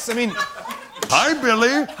sticks. I mean, Hi,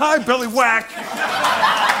 Billy. Hi, Billy Whack.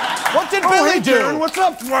 what did Billy hey, do? Darren, what's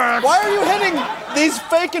up, Whack? Why are you hitting these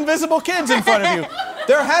fake invisible kids in front of you?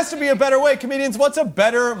 There has to be a better way. Comedians, what's a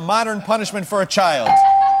better modern punishment for a child?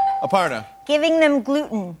 Aparna. Giving them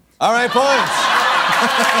gluten. All right, points.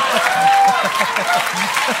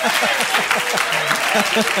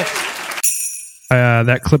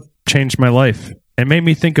 That clip changed my life. It made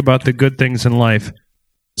me think about the good things in life.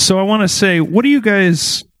 So I want to say, what do you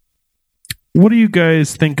guys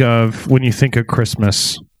think of when you think of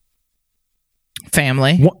Christmas?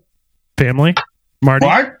 Family. What? Family? Marty?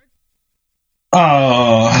 What?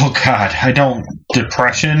 Oh, God. I don't...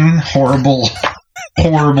 Depression? Horrible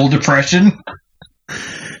depression?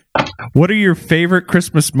 What are your favorite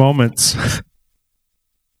Christmas moments?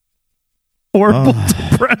 Horrible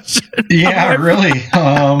depression. Yeah, really.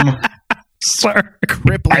 Sorry.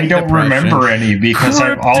 Crippling I don't depression. remember any because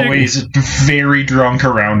I'm always very drunk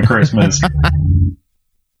around Christmas.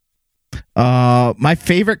 My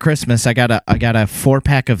favorite Christmas, I got a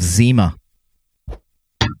 4-pack of Zima.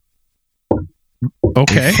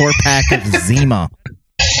 Okay. 4-pack of Zima.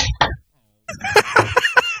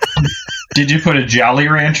 Did you put a Jolly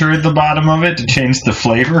Rancher at the bottom of it to change the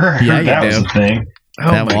flavor? I Yeah, heard that you was do. a thing.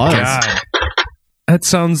 Oh That my was. God. That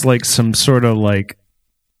sounds like some sort of like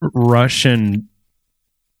Russian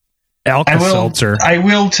Alka-Seltzer. I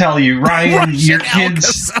will tell you, Ryan, your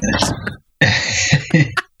kids...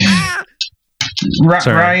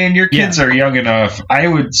 Ryan, your kids are young enough. I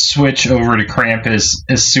would switch over to Krampus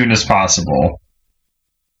as soon as possible.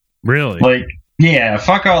 Really? Like, yeah,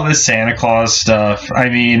 fuck all this Santa Claus stuff. I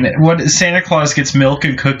mean, what Santa Claus gets milk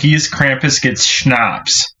and cookies, Krampus gets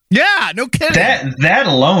schnapps. Yeah, no kidding. That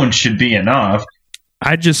alone should be enough.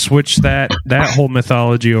 I just switched that whole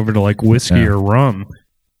mythology over to like whiskey or rum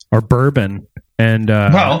or bourbon. And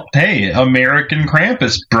Well, hey, American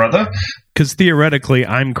Krampus, brother. because theoretically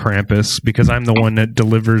I'm Krampus because I'm the one that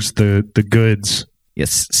delivers the goods.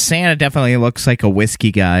 Yes, Santa definitely looks like a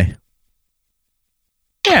whiskey guy.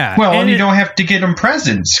 Yeah. Well, and you it- don't have to get him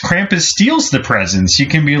presents. Krampus steals the presents. You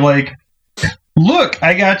can be like, look,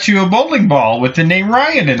 I got you a bowling ball with the name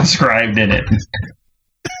Ryan inscribed in it.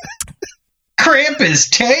 Krampus,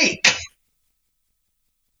 take!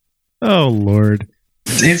 Oh Lord.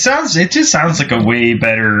 It just sounds like a way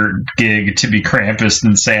better gig to be Krampus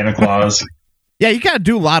than Santa Claus. Yeah, you got to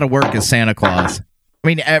do a lot of work as Santa Claus. I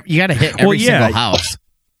mean, you got to hit every Well, yeah. single house.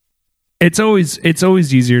 It's always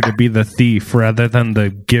easier to be the thief rather than the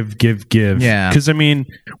give. Yeah. Because I mean,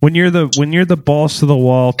 when you're the balls to the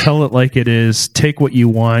wall, tell it like it is. Take what you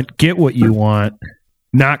want, get what you want.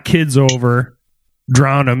 Knock kids over,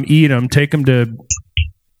 drown them, eat them, take them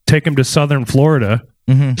to Southern Florida /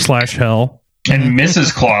 hell. And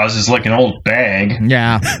Mrs. Claus is like an old bag.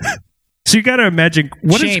 Yeah. So you got to imagine,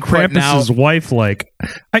 what is Krampus's wife like?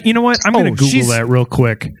 You know what? I'm going to Google that real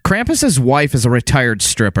quick. Krampus's wife is a retired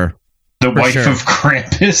stripper. The wife of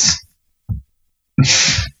Krampus.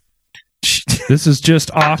 This is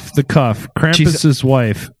just off the cuff. Krampus's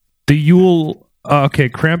wife. The Yule... okay,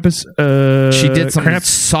 Krampus... she did some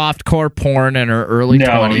softcore porn in her early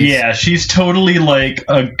 20s. Yeah, she's totally like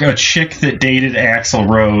a chick that dated Axl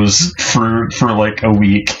Rose for like a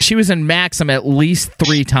week. She was in Maxim at least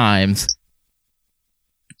 3 times.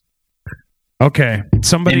 Okay,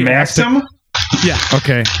 somebody... In Maxim? Yeah.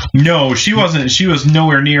 Okay. No, she wasn't. She was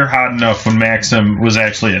nowhere near hot enough when Maxim was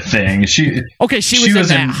actually a thing. She was in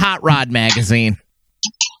that Hot Rod magazine.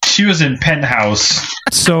 She was in Penthouse.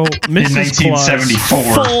 So Mrs. in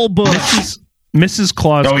 1974. Claus, full book. Mrs.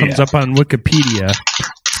 Claus comes up on Wikipedia,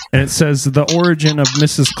 and it says the origin of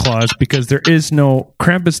Mrs. Claus because there is no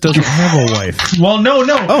Krampus doesn't have a wife. Well, no.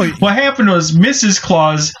 What happened was Mrs.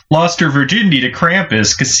 Claus lost her virginity to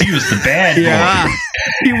Krampus because he was the bad boy.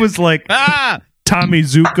 He was like Tommy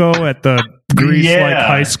Zuko at the Grease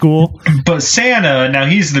high school. But Santa, now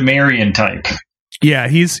he's the Marion type. Yeah,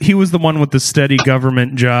 he was the one with the steady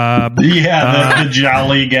government job. Yeah, the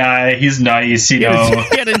jolly guy. He's nice, you know.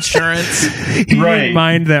 He had insurance. He didn't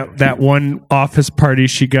mind that one office party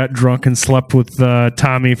she got drunk and slept with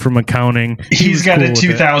Tommy from accounting. He's got a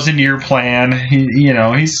 2,000-year plan.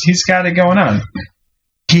 He's got it going on.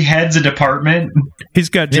 He heads a department. He's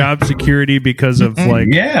got job security because of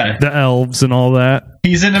the elves and all that.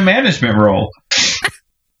 He's in a management role.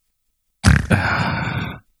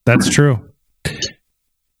 That's true.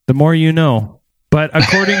 The more you know. But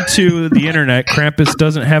according to the internet, Krampus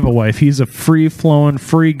doesn't have a wife. He's a free-flowing,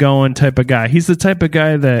 free-going type of guy. He's the type of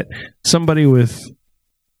guy that somebody with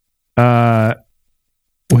no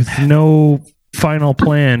final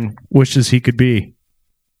plan wishes he could be.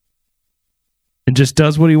 And just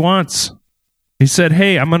does what he wants. He said,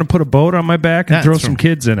 hey, I'm going to put a boat on my back and throw some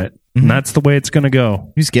kids in it. And that's the way it's going to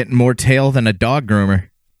go. He's getting more tail than a dog groomer.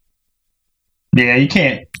 Yeah, you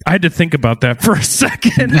can't. I had to think about that for a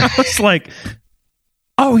second. I was like,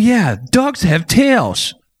 oh yeah, dogs have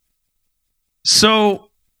tails.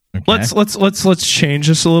 So let's change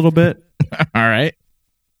this a little bit. All right.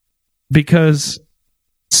 Because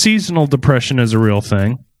seasonal depression is a real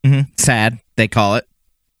thing. Sad, they call it.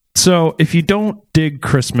 So if you don't dig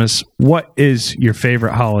Christmas, what is your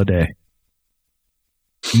favorite holiday?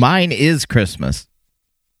 Mine is Christmas.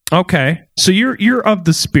 Okay, so you're of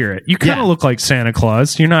the spirit. You kind of look like Santa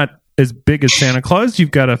Claus. You're not as big as Santa Claus.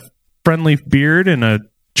 You've got a friendly beard and a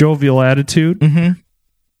jovial attitude.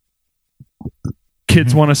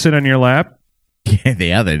 Kids want to sit on your lap.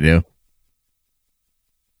 Yeah, they do.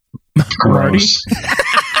 Gross.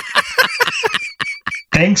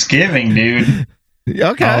 Thanksgiving, dude.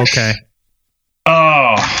 Okay.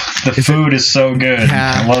 Oh, the food is so good.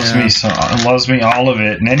 It loves me all of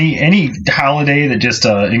it. And any holiday that just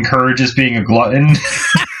encourages being a glutton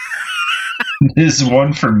is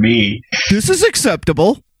one for me. This is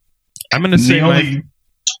acceptable. I'm going to say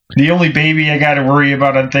the only baby I got to worry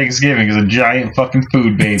about on Thanksgiving is a giant fucking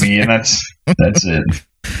food baby, and that's it.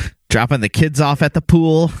 Dropping the kids off at the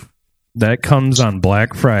pool. That comes on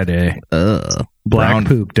Black Friday. Black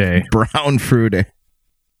Poop Day. Brown Fruity.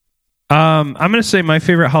 I'm going to say my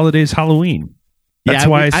favorite holiday is Halloween. That's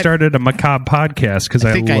why I started a macabre podcast because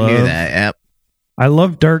I knew that. Yep. I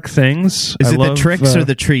love dark things. Is it the tricks or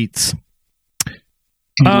the treats?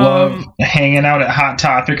 Love hanging out at Hot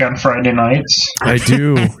Topic on Friday nights. I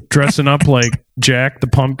do. Dressing up like Jack the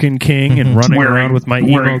Pumpkin King and running around with my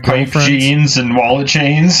emo girlfriends. Jeans and wallet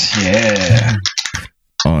chains. Yeah.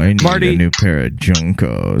 I need a new pair of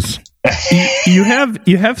Junkos. You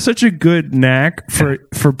have such a good knack for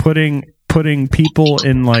putting people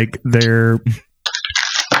in like their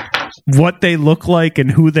what they look like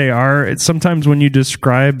and who they are. It's sometimes when you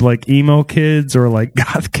describe like emo kids or like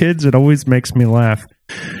goth kids, it always makes me laugh.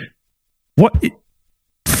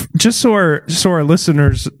 Just so our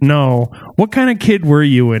listeners know, what kind of kid were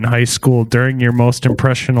you in high school during your most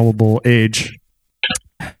impressionable age?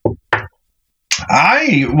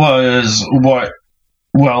 I was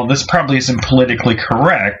well, this probably isn't politically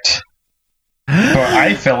correct, but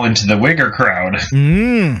I fell into the Wigger crowd.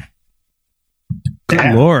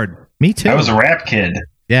 Good Lord. Me too. I was a rap kid.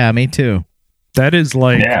 Yeah, me too. That is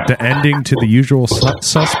like the ending to The Usual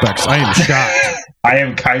Suspects. I am shocked. I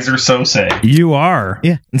am Kaiser Sose. You are.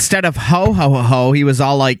 Yeah. Instead of ho, ho, ho, ho, he was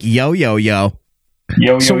all like, yo, yo, yo.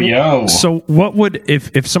 Yo, yo, yo. So what would,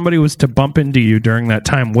 if somebody was to bump into you during that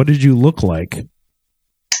time, what did you look like?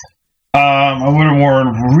 I would have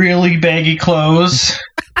worn really baggy clothes.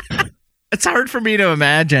 It's hard for me to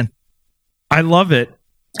imagine. I love it.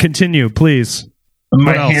 Continue, please.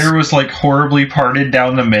 My hair was like horribly parted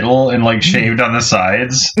down the middle and like shaved on the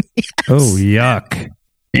sides. Oh, yuck.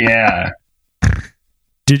 Yeah.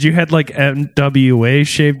 Did you had like NWA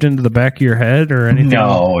shaved into the back of your head or anything?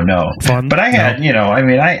 No. Fun? But I had,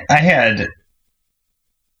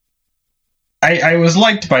 I was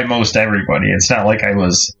liked by most everybody. It's not like I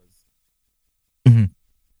was.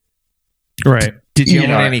 Right. Did you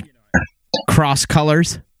have any cross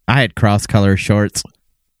colors? I had cross color shorts.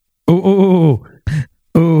 Oh,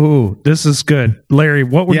 this is good. Larry,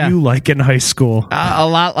 what were you like in high school?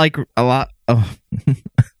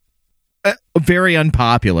 Very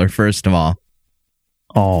unpopular, first of all.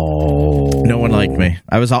 Oh. No one liked me.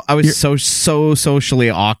 I was so socially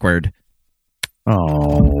awkward.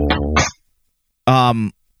 Oh.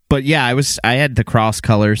 But yeah, I had the cross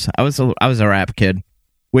colors. I was a rap kid.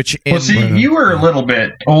 You were a little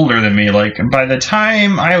bit older than me. Like by the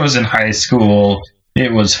time I was in high school,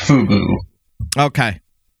 it was FUBU. Okay.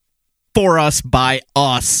 For us, by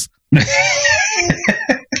us.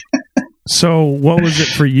 So, what was it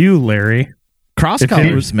for you, Larry? Cross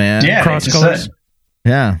colors, man. Yeah, cross colors.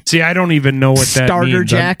 Yeah. See, I don't even know what that means. Starter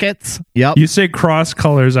jackets. Yep. You say cross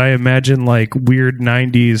colors, I imagine like weird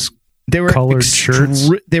 90s colored shirts.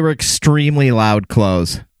 They were extremely loud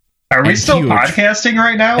clothes. Are we still podcasting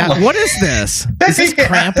right now? Yeah, what is this? Is this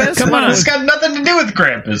Krampus? Come on. It's got nothing to do with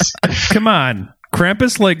Krampus. Come on.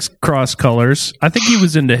 Krampus likes cross colors. I think he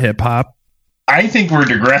was into hip hop. I think we're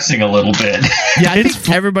digressing a little bit. Yeah, I think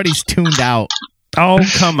everybody's tuned out. Oh,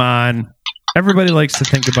 come on. Everybody likes to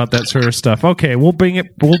think about that sort of stuff. Okay, we'll bring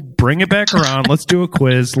it back around. Let's do a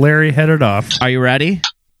quiz. Larry, head it off. Are you ready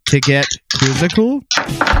to get quizzical?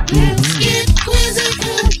 Let's get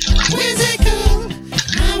quizzical.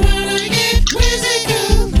 I wanna get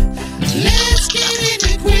quizzical. Let's get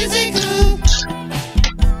into quizzical.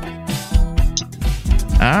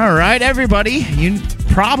 All right, everybody. You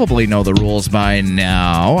probably know the rules by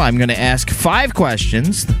now. I'm going to ask 5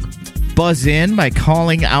 questions. Buzz in by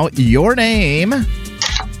calling out your name.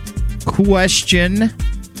 Question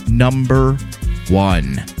number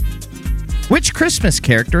 1. Which Christmas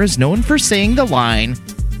character is known for saying the line,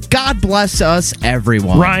 God bless us,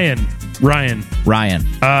 everyone? Ryan.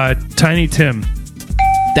 Tiny Tim.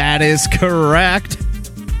 That is correct.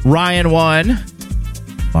 Ryan 1.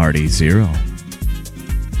 Marty 0.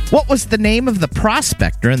 What was the name of the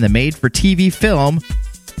prospector in the made-for-TV film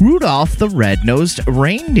Rudolph the Red-Nosed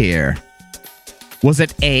Reindeer? Was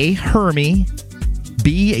it A, Hermie,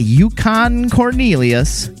 B, Yukon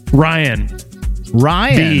Cornelius? Ryan.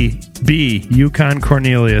 B, Yukon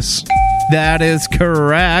Cornelius. That is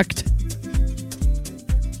correct.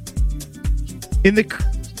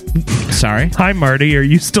 Sorry. Hi, Marty. Are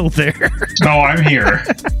you still there? No, I'm here.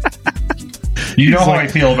 You know how I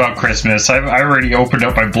feel about Christmas. I already opened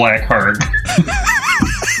up my black heart.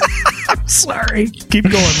 I'm sorry. Keep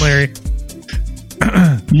going, Larry.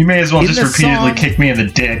 You may as well just repeatedly kick me in the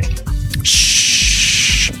dick.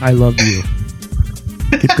 Shh. I love you.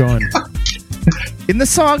 Keep going. In the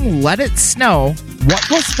song Let It Snow, what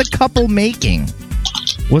was the couple making?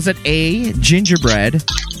 Was it A, gingerbread,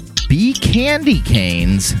 B, candy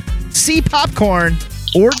canes, C, popcorn,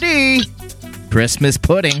 or D, Christmas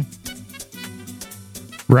pudding?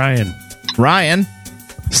 Ryan.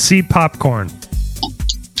 C, popcorn.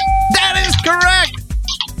 That is correct.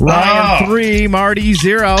 Ryan 3, Marty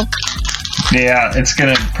 0. Yeah, it's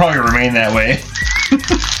going to probably remain that way.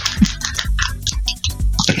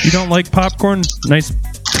 You don't like popcorn? Nice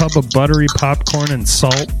tub of buttery popcorn and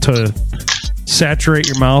salt to saturate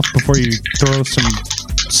your mouth before you throw some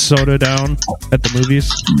soda down at the movies?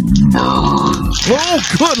 Oh,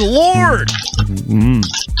 good Lord.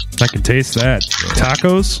 I can taste that.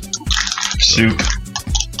 Tacos? Soup.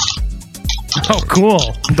 Oh,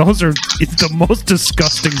 cool. Those are the most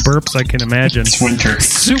disgusting burps I can imagine. It's winter.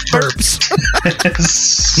 Soup burps.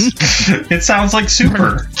 It sounds like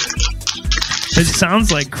super. It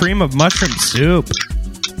sounds like cream of mushroom soup.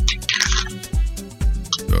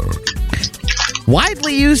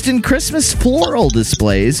 Widely used in Christmas floral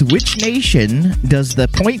displays, which nation does the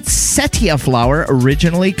poinsettia flower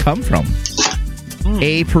originally come from?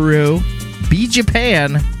 A, Peru, B,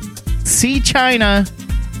 Japan, C, China,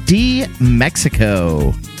 D,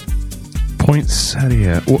 Mexico.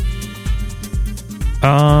 Poinsettia.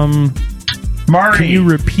 Marty. Can you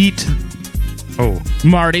repeat? Oh,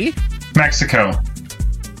 Marty. Mexico.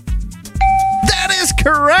 That is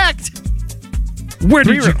correct. where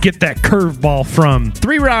did you get that curveball from?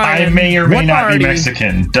 3 Ryan. I may or may one not Marty. be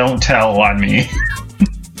Mexican. Don't tell on me.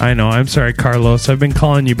 I know. I'm sorry, Carlos. I've been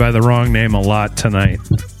calling you by the wrong name a lot tonight.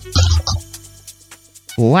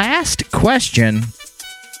 Last question,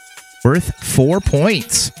 worth 4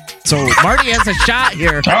 points. So Marty has a shot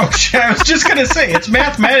here. Oh, shit, I was just going to say, it's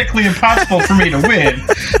mathematically impossible for me to win.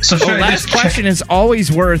 So should I last just question is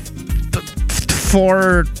always worth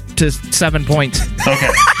 4 to 7 points. Okay.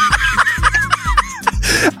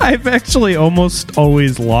 I've actually almost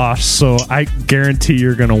always lost, so I guarantee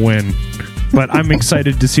you're going to win. But I'm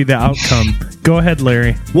excited to see the outcome. Go ahead,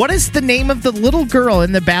 Larry. What is the name of the little girl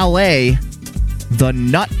in the ballet, The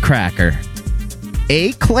Nutcracker?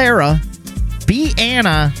 A. Clara, B.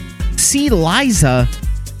 Anna, C. Liza,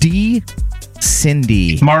 D.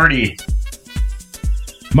 Cindy. Marty.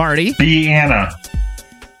 Marty. B. Anna.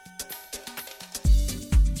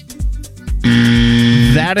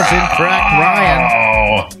 That is incorrect, Ryan.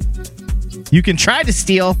 Oh. You can try to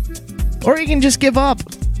steal, or you can just give up.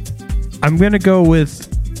 I'm going to go with...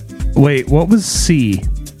 Wait, what was C?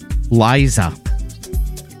 Liza.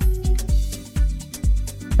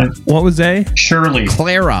 What was A? Shirley.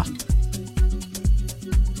 Clara.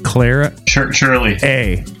 Clara? Shirley.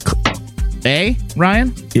 A. A,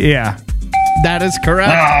 Ryan? Yeah. That is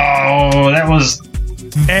correct. Oh, that was...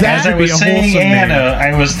 As I would be was a saying wholesome Anna,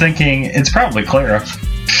 name. I was thinking it's probably Clara.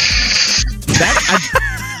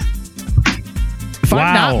 If I'm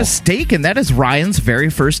Wow. not mistaken, that is Ryan's very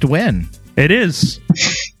first win. It is.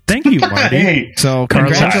 Thank you, Marty. Hey, So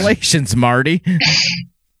Carlos. congratulations, Marty.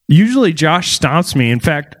 Usually Josh stomps me. In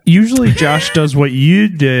fact, usually Josh does what you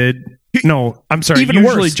did. No, I'm sorry. Even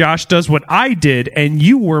Usually worse. Josh does what I did, and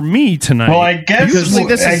you were me tonight. well, I guess Usually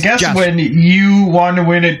this is Josh. when you want to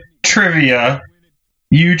win a trivia,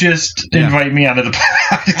 you just invite me onto the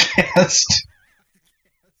podcast.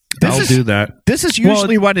 I'll do that. This is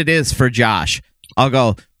usually what it is for Josh. I'll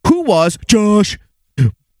go, who was Josh?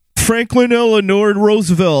 Franklin Eleanor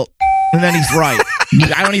Roosevelt. And then he's right.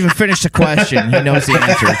 I don't even finish the question. He knows the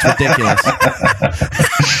answer. It's ridiculous.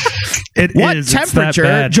 It What is. It's that temperature,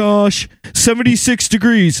 bad. Josh? 76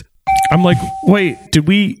 degrees. I'm like, wait, did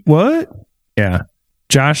we what? Yeah.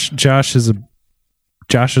 Josh is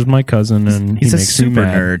my cousin, and He's he a makes me super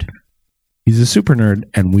mad. nerd. He's a super nerd,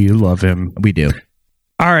 and we love him. We do.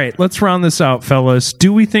 All right, let's round this out, fellas.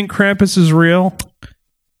 Do we think Krampus is real?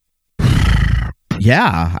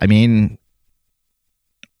 Yeah, I mean,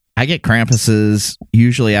 I get Krampuses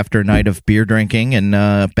usually after a night of beer drinking and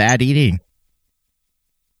bad eating.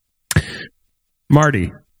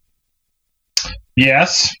 Marty,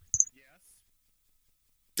 Yes,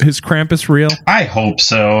 is Krampus real? I hope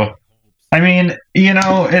so. I mean, you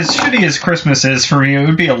know, as shitty as Christmas is for me, it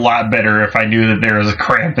would be a lot better if I knew that there was a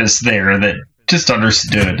Krampus there that just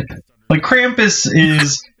understood. Like, Krampus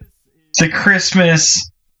is the Christmas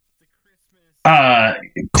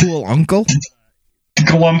Cool uncle?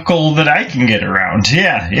 glumkle that I can get around.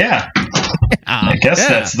 Yeah. I guess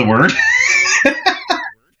that's the word.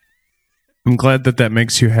 I'm glad that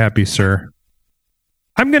makes you happy, sir.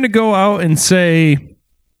 I'm going to go out and say,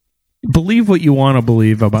 believe what you want to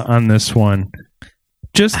believe about on this one.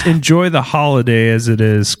 Just enjoy the holiday as it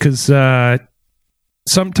is, because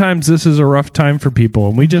sometimes this is a rough time for people,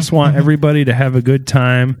 and we just want everybody to have a good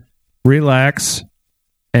time, relax,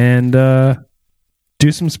 and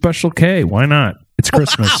do some Special K. Why not? It's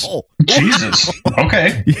Christmas. Wow. Jesus.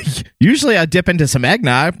 Okay. Usually I dip into some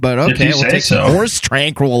eggnog, but If okay, you we'll say take some so. horse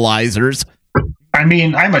tranquilizers. I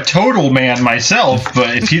mean, I'm a total man myself,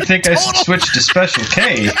 but if you think I should switch to Special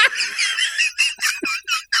K,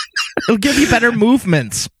 It'll give you better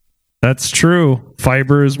movements. That's true.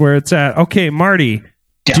 Fiber is where it's at. Okay, Marty,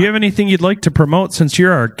 do you have anything you'd like to promote since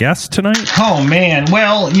you're our guest tonight? oh man,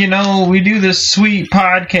 well, you know, we do this sweet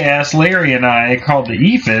podcast, Larry and I, called the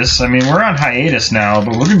EFIS. I mean, we're on hiatus now,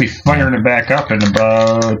 but we're going to be firing it back up in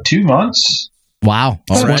about 2 months. Wow.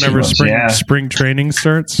 So Alright. whenever Yeah. spring training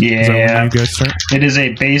starts? Is that Yeah. when you guys start? It is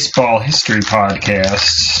a baseball history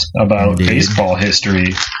podcast about Indeed. baseball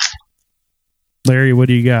history. Larry, what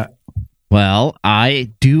do you got? Well,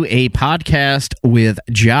 I do a podcast with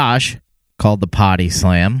Josh called The Potty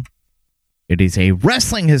Slam. It is a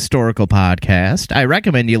wrestling historical podcast. I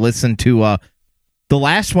recommend you listen to the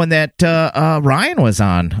last one that Ryan was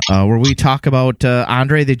on, where we talk about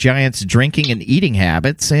Andre the Giant's drinking and eating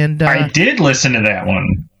habits and I did listen to that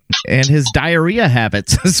one. and his diarrhea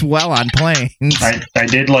habits as well on planes. I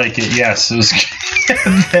did like it, yes. It was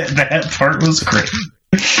that part was great.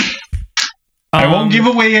 I won't give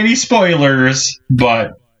away any spoilers,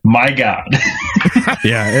 but my God.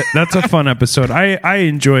 Yeah, that's a fun episode. I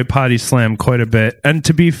enjoy Potty Slam quite a bit. And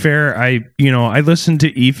to be fair, I listen to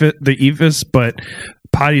the EVIS, but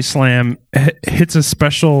Potty Slam hits a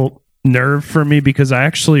special nerve for me because I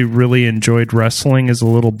actually really enjoyed wrestling as a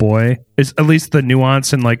little boy. It's at least the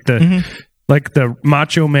nuance and like the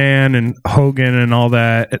Macho Man and Hogan and all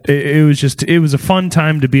that. It was a fun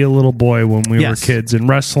time to be a little boy when we were kids, and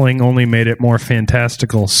wrestling only made it more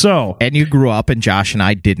fantastical. So, and you grew up, and Josh and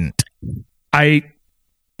I didn't. I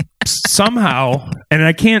somehow, and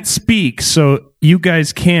I can't speak, so you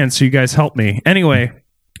guys can, so you guys help me. Anyway,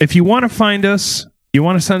 if you want to find us, you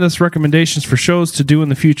want to send us recommendations for shows to do in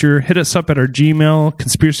the future, hit us up at our Gmail,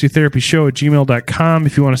 conspiracytherapyshow@gmail.com.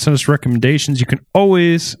 If you want to send us recommendations, you can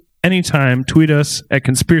always, anytime, tweet us at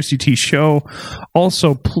Conspiracy T Show.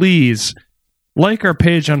 Also, please like our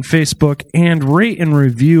page on Facebook and rate and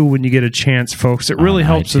review when you get a chance, folks. It really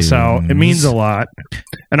helps us out. It means a lot.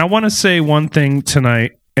 And I want to say one thing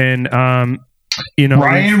tonight, and Ryan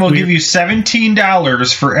will give you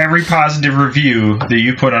 $17 for every positive review that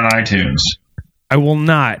you put on iTunes. I will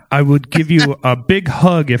not. I would give you a big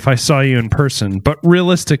hug if I saw you in person. But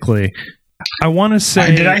realistically, I want to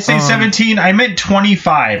say... Did I say 17? I meant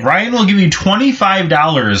 25. Ryan will give you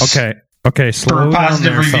 $25 Okay, for a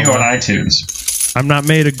positive review on iTunes. I'm not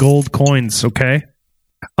made of gold coins, okay?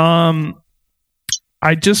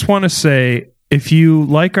 I just want to say, if you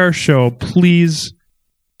like our show, please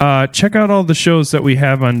check out all the shows that we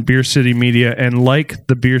have on Beer City Media and like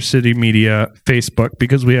the Beer City Media Facebook,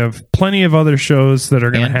 because we have plenty of other shows that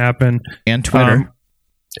are going to happen. And Twitter.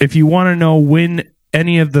 If you want to know when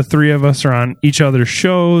any of the three of us are on each other's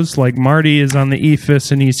shows, like Marty is on the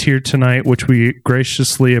EFIS and he's here tonight, which we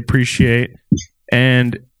graciously appreciate.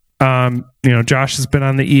 And, Josh has been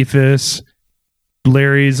on the EFIS.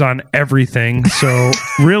 Larry's on everything. So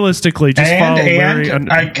realistically, just follow Larry.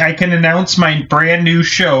 I can announce my brand new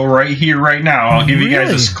show right here, right now. I'll give you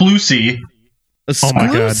guys exclusive. Oh my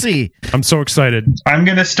God. I'm so excited. I'm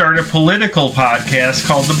going to start a political podcast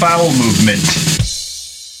called The Bowel Movement.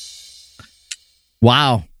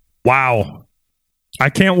 Wow.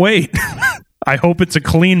 I can't wait. I hope it's a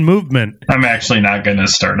clean movement. I'm actually not going to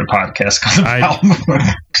start a podcast called The Bowel Movement.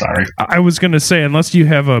 Sorry. I was going to say, unless you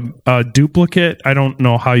have a duplicate, I don't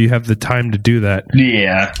know how you have the time to do that.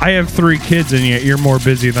 Yeah. I have 3 kids, and yet you're more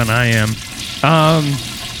busy than I am.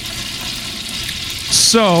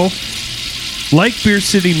 So, like Beer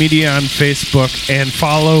City Media on Facebook and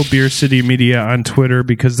follow Beer City Media on Twitter,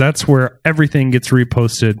 because that's where everything gets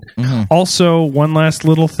reposted. Mm-hmm. Also, one last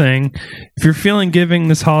little thing. If you're feeling giving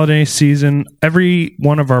this holiday season, every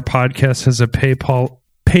one of our podcasts has a PayPal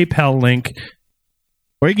link.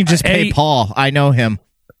 Or you can just pay Paul. I know him.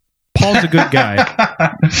 Paul's a good guy.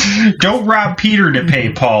 Don't rob Peter to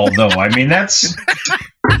pay Paul, though. I mean, that's...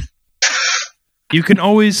 You can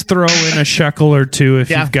always throw in a shekel or two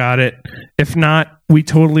if you've got it. If not, we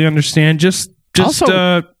totally understand. Just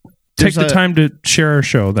also, take the time to share our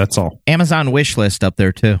show. That's all. Amazon wish list up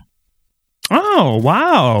there too. Oh,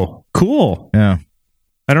 wow. Cool. Yeah.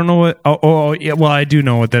 I don't know what... Oh, yeah. Well, I do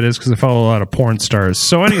know what that is because I follow a lot of porn stars.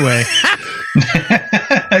 So anyway...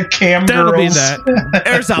 Cam that'll girls. be that.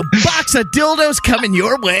 There's a box of dildos coming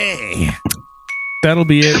your way. That'll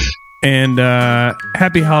be it. And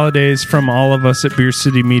happy holidays from all of us at Beer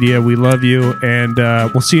City Media. We love you, and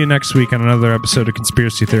we'll see you next week on another episode of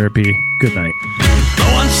Conspiracy Therapy. Good night.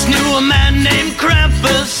 I once knew a man named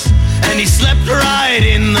Krampus, and he slept right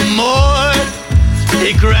in the morgue.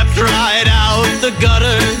 He crept right out the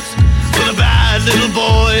gutters for the bad little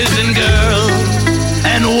boys and girls.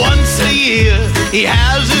 And once a year, he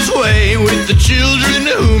has his way with the children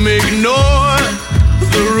whom ignore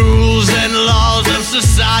the rules and laws of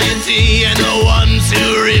society and the ones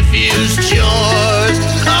who refuse chores.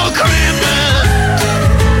 Oh, Krampus,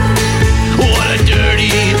 what a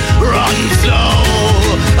dirty, rotten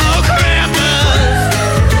soul. Oh, Krampus,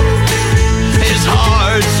 his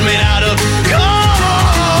heart's made out of gold.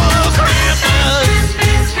 Oh, Krampus,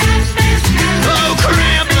 oh,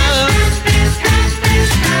 Krampus,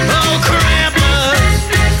 oh, Krampus,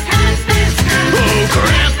 oh,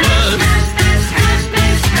 Krampus.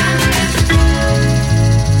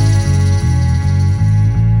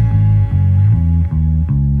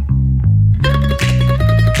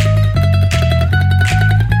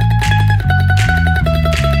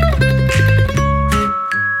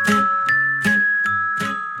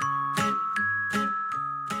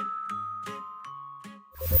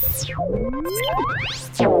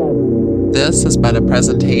 This has been a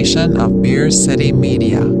presentation of Beer City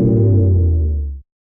Media.